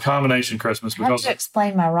it's a combination Christmas because. How did you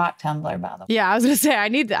explain my rock tumbler, by the way? Yeah, I was going to say I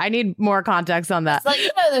need more context on that. It's like,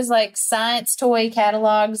 there's like science toy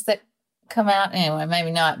catalogs that come out. Anyway, maybe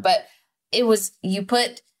not, but it was, you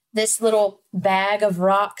put this little bag of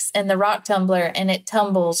rocks in the rock tumbler and it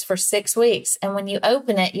tumbles for 6 weeks. And when you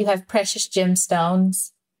open it, you have precious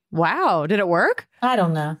gemstones. Wow. Did it work? I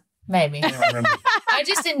don't know. Maybe. I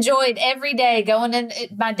just enjoyed every day going in.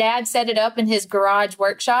 My dad set it up in his garage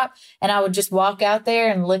workshop and I would just walk out there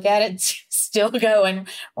and look at it still going.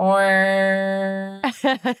 Made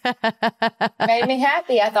me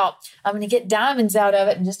happy. I thought, I'm going to get diamonds out of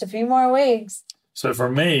it in just a few more weeks. So for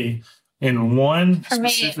me, in one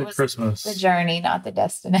specific Christmas. The journey, not the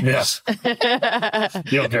destination. Yes.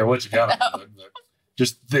 You don't care what you got. No.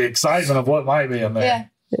 Just the excitement of what might be in there.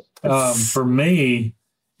 Yeah. For me,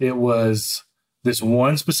 it was this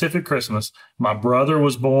one specific Christmas. My brother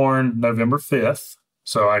was born November 5th.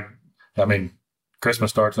 So I mean, Christmas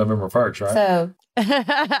starts November 1st, right? So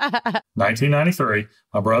 1993.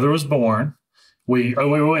 My brother was born.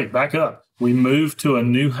 Wait, back up. We moved to a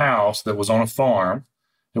new house that was on a farm.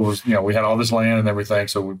 It was, we had all this land and everything.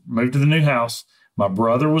 So we moved to the new house. My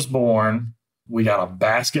brother was born. We got a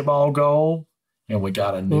basketball goal and we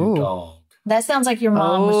got a new dog. That sounds like your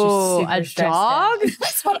mom was just super a stressed dog? out.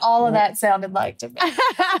 That's what all of that sounded like to me.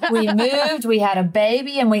 We moved, we had a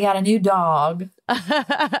baby, and we got a new dog.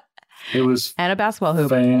 It was and a basketball hoop.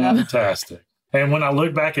 Fantastic. And when I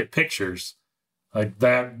look back at pictures, like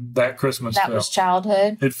that Christmas, was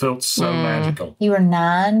childhood. It felt so magical. You were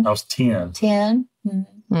 9. I was 10. 10.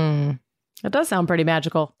 That does sound pretty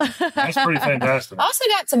magical. That's pretty fantastic. I also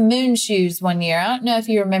got some moon shoes one year. I don't know if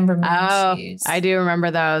you remember moon shoes. I do remember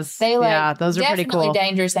those. They those are pretty cool. Definitely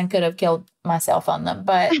dangerous and could have killed myself on them,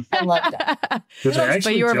 but I loved them.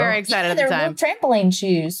 But you were very excited at the time. They're trampoline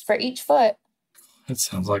shoes for each foot. It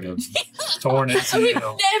sounds like a torn ACL. I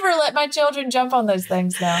would never let my children jump on those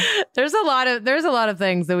things now. There's a lot of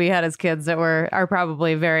things that we had as kids that are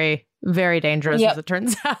probably very, very dangerous, as it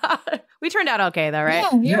turns out. We turned out okay, though, right?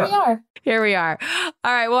 Yeah, here we are. Here we are.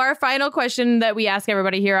 All right. Well, our final question that we ask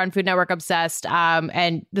everybody here on Food Network Obsessed,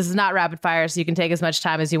 and this is not rapid fire, so you can take as much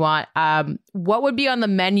time as you want. What would be on the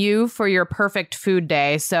menu for your perfect food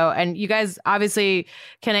day? So, and you guys obviously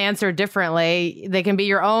can answer differently. They can be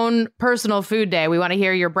your own personal food day. We want to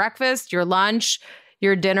hear your breakfast, your lunch,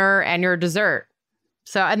 your dinner, and your dessert.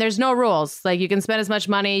 So, and there's no rules. Like, you can spend as much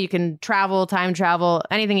money, you can travel, time travel,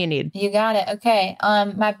 anything you need. You got it. Okay.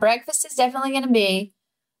 My breakfast is definitely going to be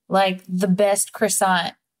like the best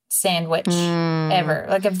croissant sandwich ever.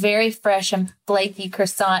 Like a very fresh and flaky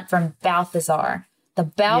croissant from Balthazar.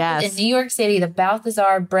 In New York City, the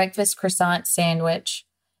Balthazar breakfast croissant sandwich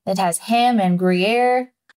that has ham and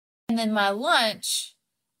Gruyere. And then my lunch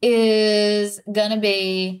is going to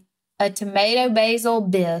be a tomato basil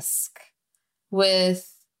bisque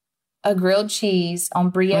with a grilled cheese on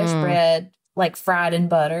brioche bread, like fried in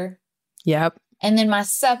butter. Yep. And then my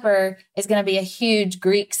supper is going to be a huge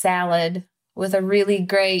Greek salad with a really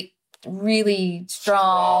great, really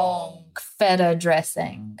strong feta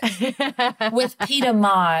dressing with pita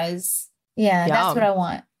maz. Yeah, that's what I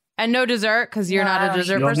want. And no dessert, because you're not a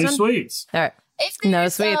dessert person? You don't do sweets. All right. If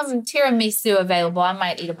there's some tiramisu available, I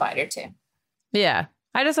might eat a bite or two. Yeah.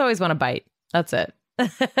 I just always want a bite. That's it.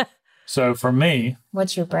 So for me...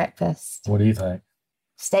 What's your breakfast? What do you think?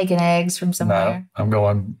 Steak and eggs from somewhere? No, I'm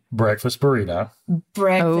going breakfast burrito.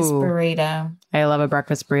 Breakfast burrito. I love a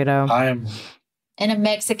breakfast burrito. I am... In a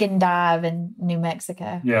Mexican dive in New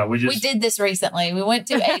Mexico. Yeah, we did this recently. We went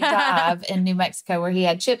to a dive in New Mexico where he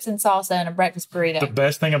had chips and salsa and a breakfast burrito. The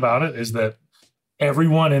best thing about it is that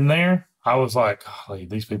everyone in there, I was like, golly,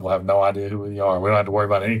 these people have no idea who we are. We don't have to worry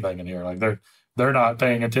about anything in here. Like, they're not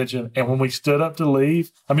paying attention. And when we stood up to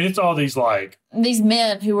leave, I mean, it's all these these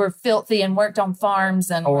men who were filthy and worked on farms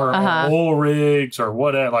and or oil rigs or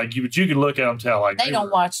whatever. Like, but you could look at them, tell like they don't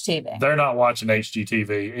watch TV. They're not watching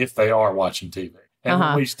HGTV if they are watching TV. And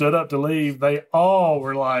when we stood up to leave, they all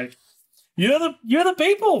were like, "You're the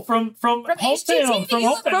people from Hometown,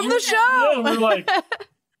 from the show." Yeah, we're like,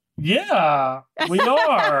 "Yeah, we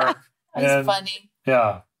are." That's funny.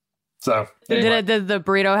 Yeah. So anyway. Did the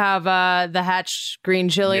burrito have the Hatch green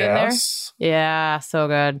chili in there? Yeah, so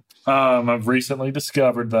good. I've recently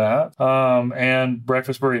discovered that. And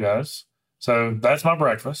breakfast burritos. So that's my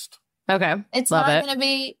breakfast. Okay. It's not going to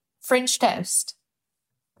be French toast.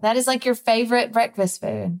 That is like your favorite breakfast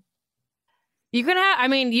food. You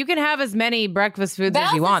can have as many breakfast foods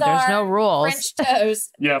as you want. There's no rules. French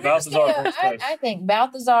toast. Yeah, Balthazar French toast. I think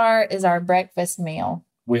Balthazar is our breakfast meal.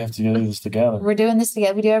 We have to do this together. We're doing this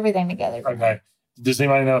together. We do everything together. Okay. Does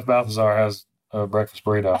anybody know if Balthazar has a breakfast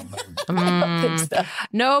burrito?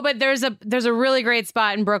 No, but there's a really great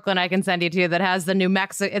spot in Brooklyn I can send you to that has the New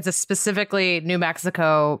Mexico. It's a specifically New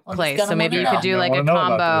Mexico place, so maybe you could do like a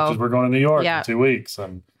combo. Because we're going to New York in 2 weeks,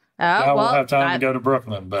 and we'll have time to go to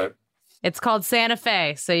Brooklyn. But it's called Santa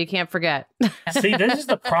Fe, so you can't forget. See, this is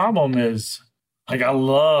the problem. Is like I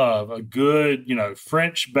love a good,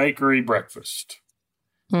 French bakery breakfast.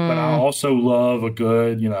 But I also love a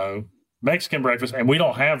good, Mexican breakfast. And we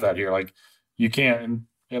don't have that here. Like, you can't,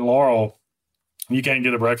 in Laurel, you can't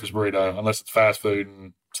get a breakfast burrito unless it's fast food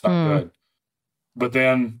and it's not good. But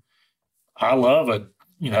then I love a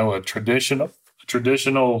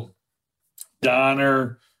traditional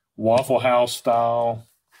diner, Waffle House style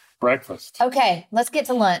breakfast. Okay, let's get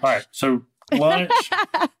to lunch. All right. So lunch,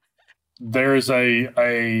 there's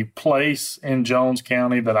a place in Jones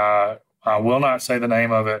County that I will not say the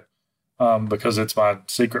name of it because it's my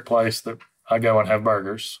secret place that I go and have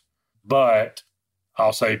burgers. But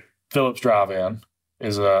I'll say Phillips Drive-In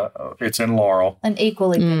it's in Laurel. An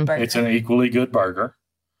equally good burger. It's an equally good burger,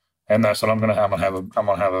 and that's what I'm gonna have. I'm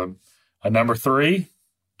gonna have a number 3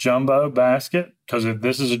 jumbo basket because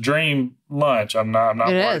this is a dream lunch. I'm not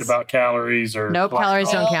worried about calories or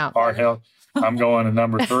calories don't count. Heart health. I'm going to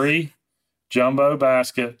number 3 jumbo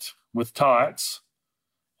basket with tots.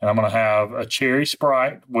 And I'm going to have a cherry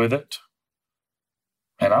Sprite with it.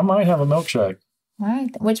 And I might have a milkshake. All right.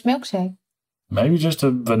 Which milkshake? Maybe just a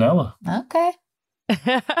vanilla. Okay.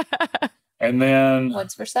 And then...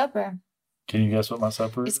 What's for supper? Can you guess what my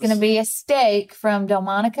supper is? It's going to be a steak from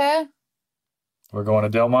Delmonico. We're going to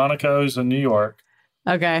Delmonico's in New York.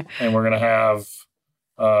 Okay. And we're going to have...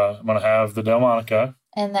 I'm going to have the Delmonico.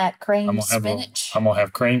 And that cream spinach. I'm going to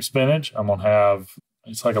have cream spinach. I'm going to have...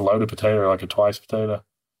 It's like a loaded potato, like a twice potato.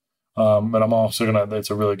 But I'm also it's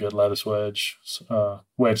a really good lettuce wedge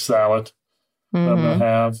salad that I'm going to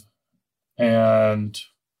have. And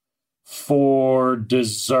for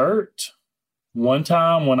dessert, one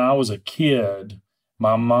time when I was a kid,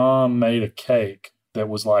 my mom made a cake that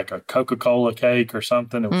was like a Coca-Cola cake or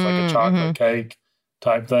something. It was like a chocolate cake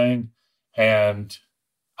type thing. And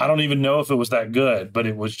I don't even know if it was that good, but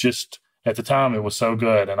it was just, at the time, it was so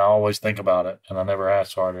good. And I always think about it, and I never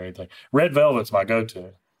asked for it or anything. Red Velvet's my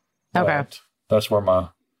go-to. Okay. That's where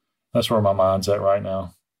my mind's at right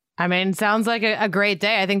now. I mean, sounds like a great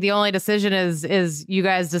day. I think the only decision is you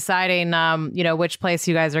guys deciding, which place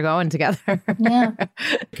you guys are going together. Yeah.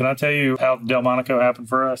 Can I tell you how Delmonico happened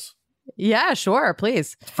for us? Yeah, sure.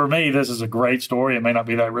 Please. For me, this is a great story. It may not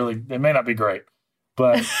be great,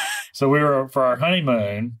 but so for our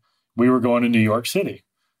honeymoon, we were going to New York City.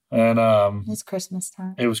 And it's Christmas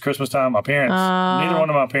time. It was Christmas time. My parents, neither one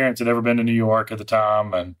of my parents had ever been to New York at the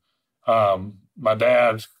time. And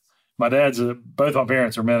both my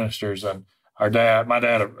parents are ministers, and my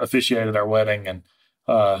dad officiated our wedding, and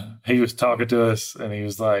he was talking to us, and he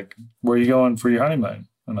was like, "Where are you going for your honeymoon?"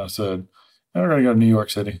 And I said, "We're going to go to New York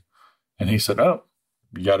City." And he said, "Oh,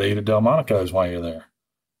 you got to eat at Delmonico's while you're there."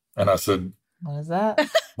 And I said, "What is that?"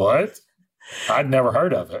 "What?" I'd never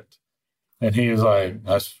heard of it. And he was like,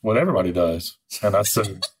 "That's what everybody does." And I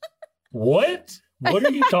said, "What? What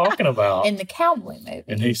are you talking about?" In the cowboy movies.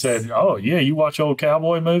 And he said, "Oh, yeah, you watch old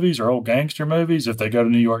cowboy movies or old gangster movies. If they go to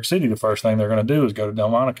New York City, the first thing they're going to do is go to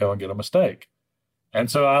Delmonico and get a steak."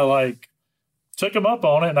 And so I took him up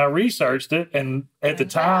on it, and I researched it. And at the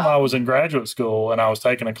time I was in graduate school, and I was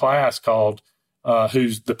taking a class called,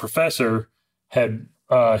 who's the professor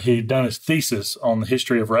he'd done his thesis on the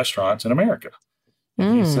history of restaurants in America.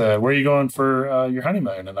 He said, "Where are you going for your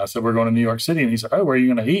honeymoon?" And I said, "We're going to New York City." And he said, "Oh, where are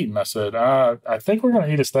you going to eat?" And I said, "I think we're going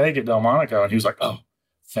to eat a steak at Delmonico." And he was like, "Oh,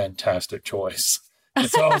 fantastic choice." And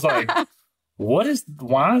so I was like,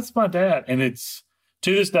 why is my dad? And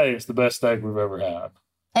to this day, it's the best steak we've ever had.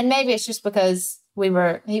 And maybe it's just because they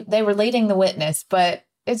were leading the witness, but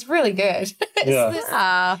it's really good.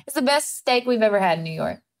 It's the best steak we've ever had in New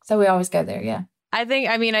York. So we always go there. Yeah. I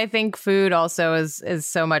think food also is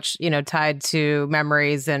so much, tied to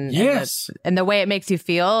memories and the way it makes you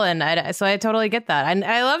feel. And so I totally get that. And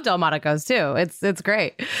I love Delmonico's too. It's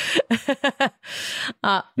great.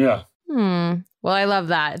 Yeah. Well, I love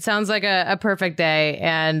that. It sounds like a perfect day.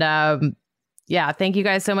 And thank you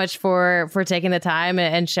guys so much for taking the time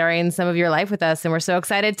and sharing some of your life with us. And we're so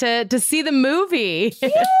excited to see the movie.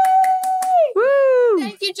 Woo!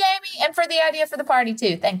 Thank you, Jamie. And for the idea for the party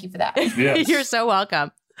too. Thank you for that. Yes. You're so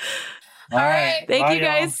welcome. All right. Thank you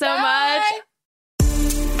guys so much.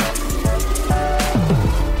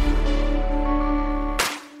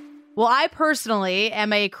 Well, I personally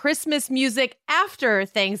am a Christmas music after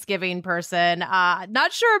Thanksgiving person.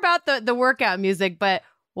 Not sure about the workout music, but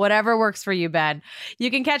whatever works for you, Ben. You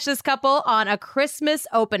can catch this couple on a Christmas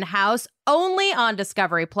open house only on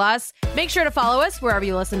Discovery Plus. Make sure to follow us wherever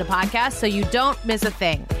you listen to podcasts so you don't miss a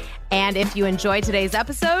thing. And if you enjoyed today's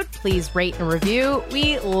episode, please rate and review.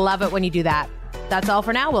 We love it when you do that. That's all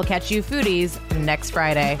for now. We'll catch you foodies next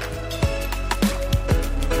Friday.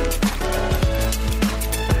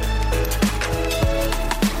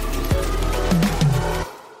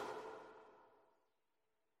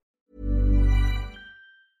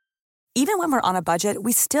 Even when we're on a budget,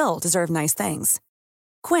 we still deserve nice things.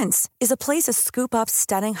 Quince is a place to scoop up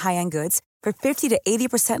stunning high-end goods for 50 to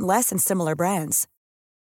 80% less than similar brands.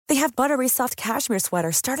 They have buttery soft cashmere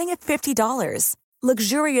sweaters starting at $50,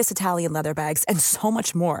 luxurious Italian leather bags, and so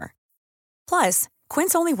much more. Plus,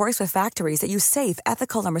 Quince only works with factories that use safe,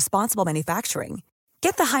 ethical, and responsible manufacturing.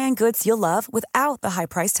 Get the high-end goods you'll love without the high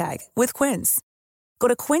price tag with Quince. Go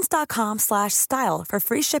to quince.com/style for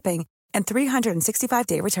free shipping and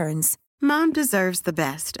 365-day returns. Mom deserves the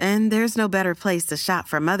best, and there's no better place to shop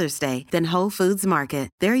for Mother's Day than Whole Foods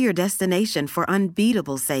Market. They're your destination for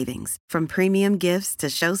unbeatable savings, from premium gifts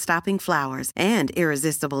to show-stopping flowers and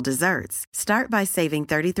irresistible desserts. Start by saving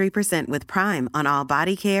 33% with Prime on all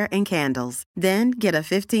body care and candles. Then get a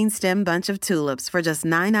 15-stem bunch of tulips for just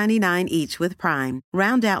 $9.99 each with Prime.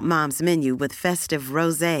 Round out Mom's menu with festive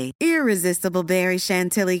rosé, irresistible berry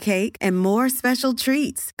chantilly cake, and more special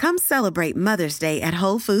treats. Come celebrate Mother's Day at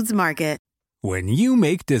Whole Foods Market. When you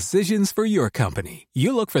make decisions for your company,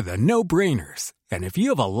 you look for the no-brainers. And if you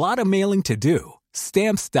have a lot of mailing to do,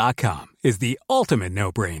 Stamps.com is the ultimate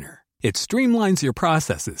no-brainer. It streamlines your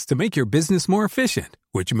processes to make your business more efficient,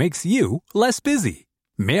 which makes you less busy.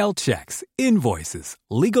 Mail checks, invoices,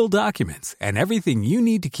 legal documents, and everything you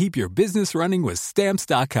need to keep your business running with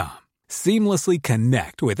Stamps.com. Seamlessly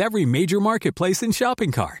connect with every major marketplace and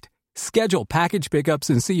shopping cart. Schedule package pickups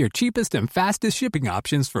and see your cheapest and fastest shipping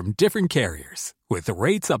options from different carriers, with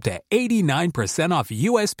rates up to 89% off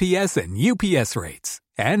USPS and UPS rates.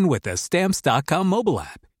 And with the Stamps.com mobile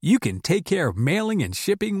app, you can take care of mailing and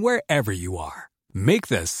shipping wherever you are. Make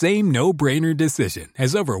the same no-brainer decision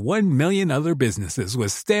as over 1 million other businesses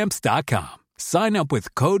with Stamps.com. Sign up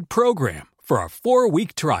with code PROGRAM for a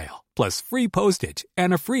 4-week trial, plus free postage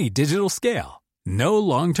and a free digital scale. No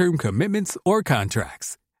long-term commitments or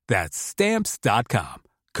contracts. That's Stamps.com.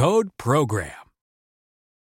 Code PROGRAM.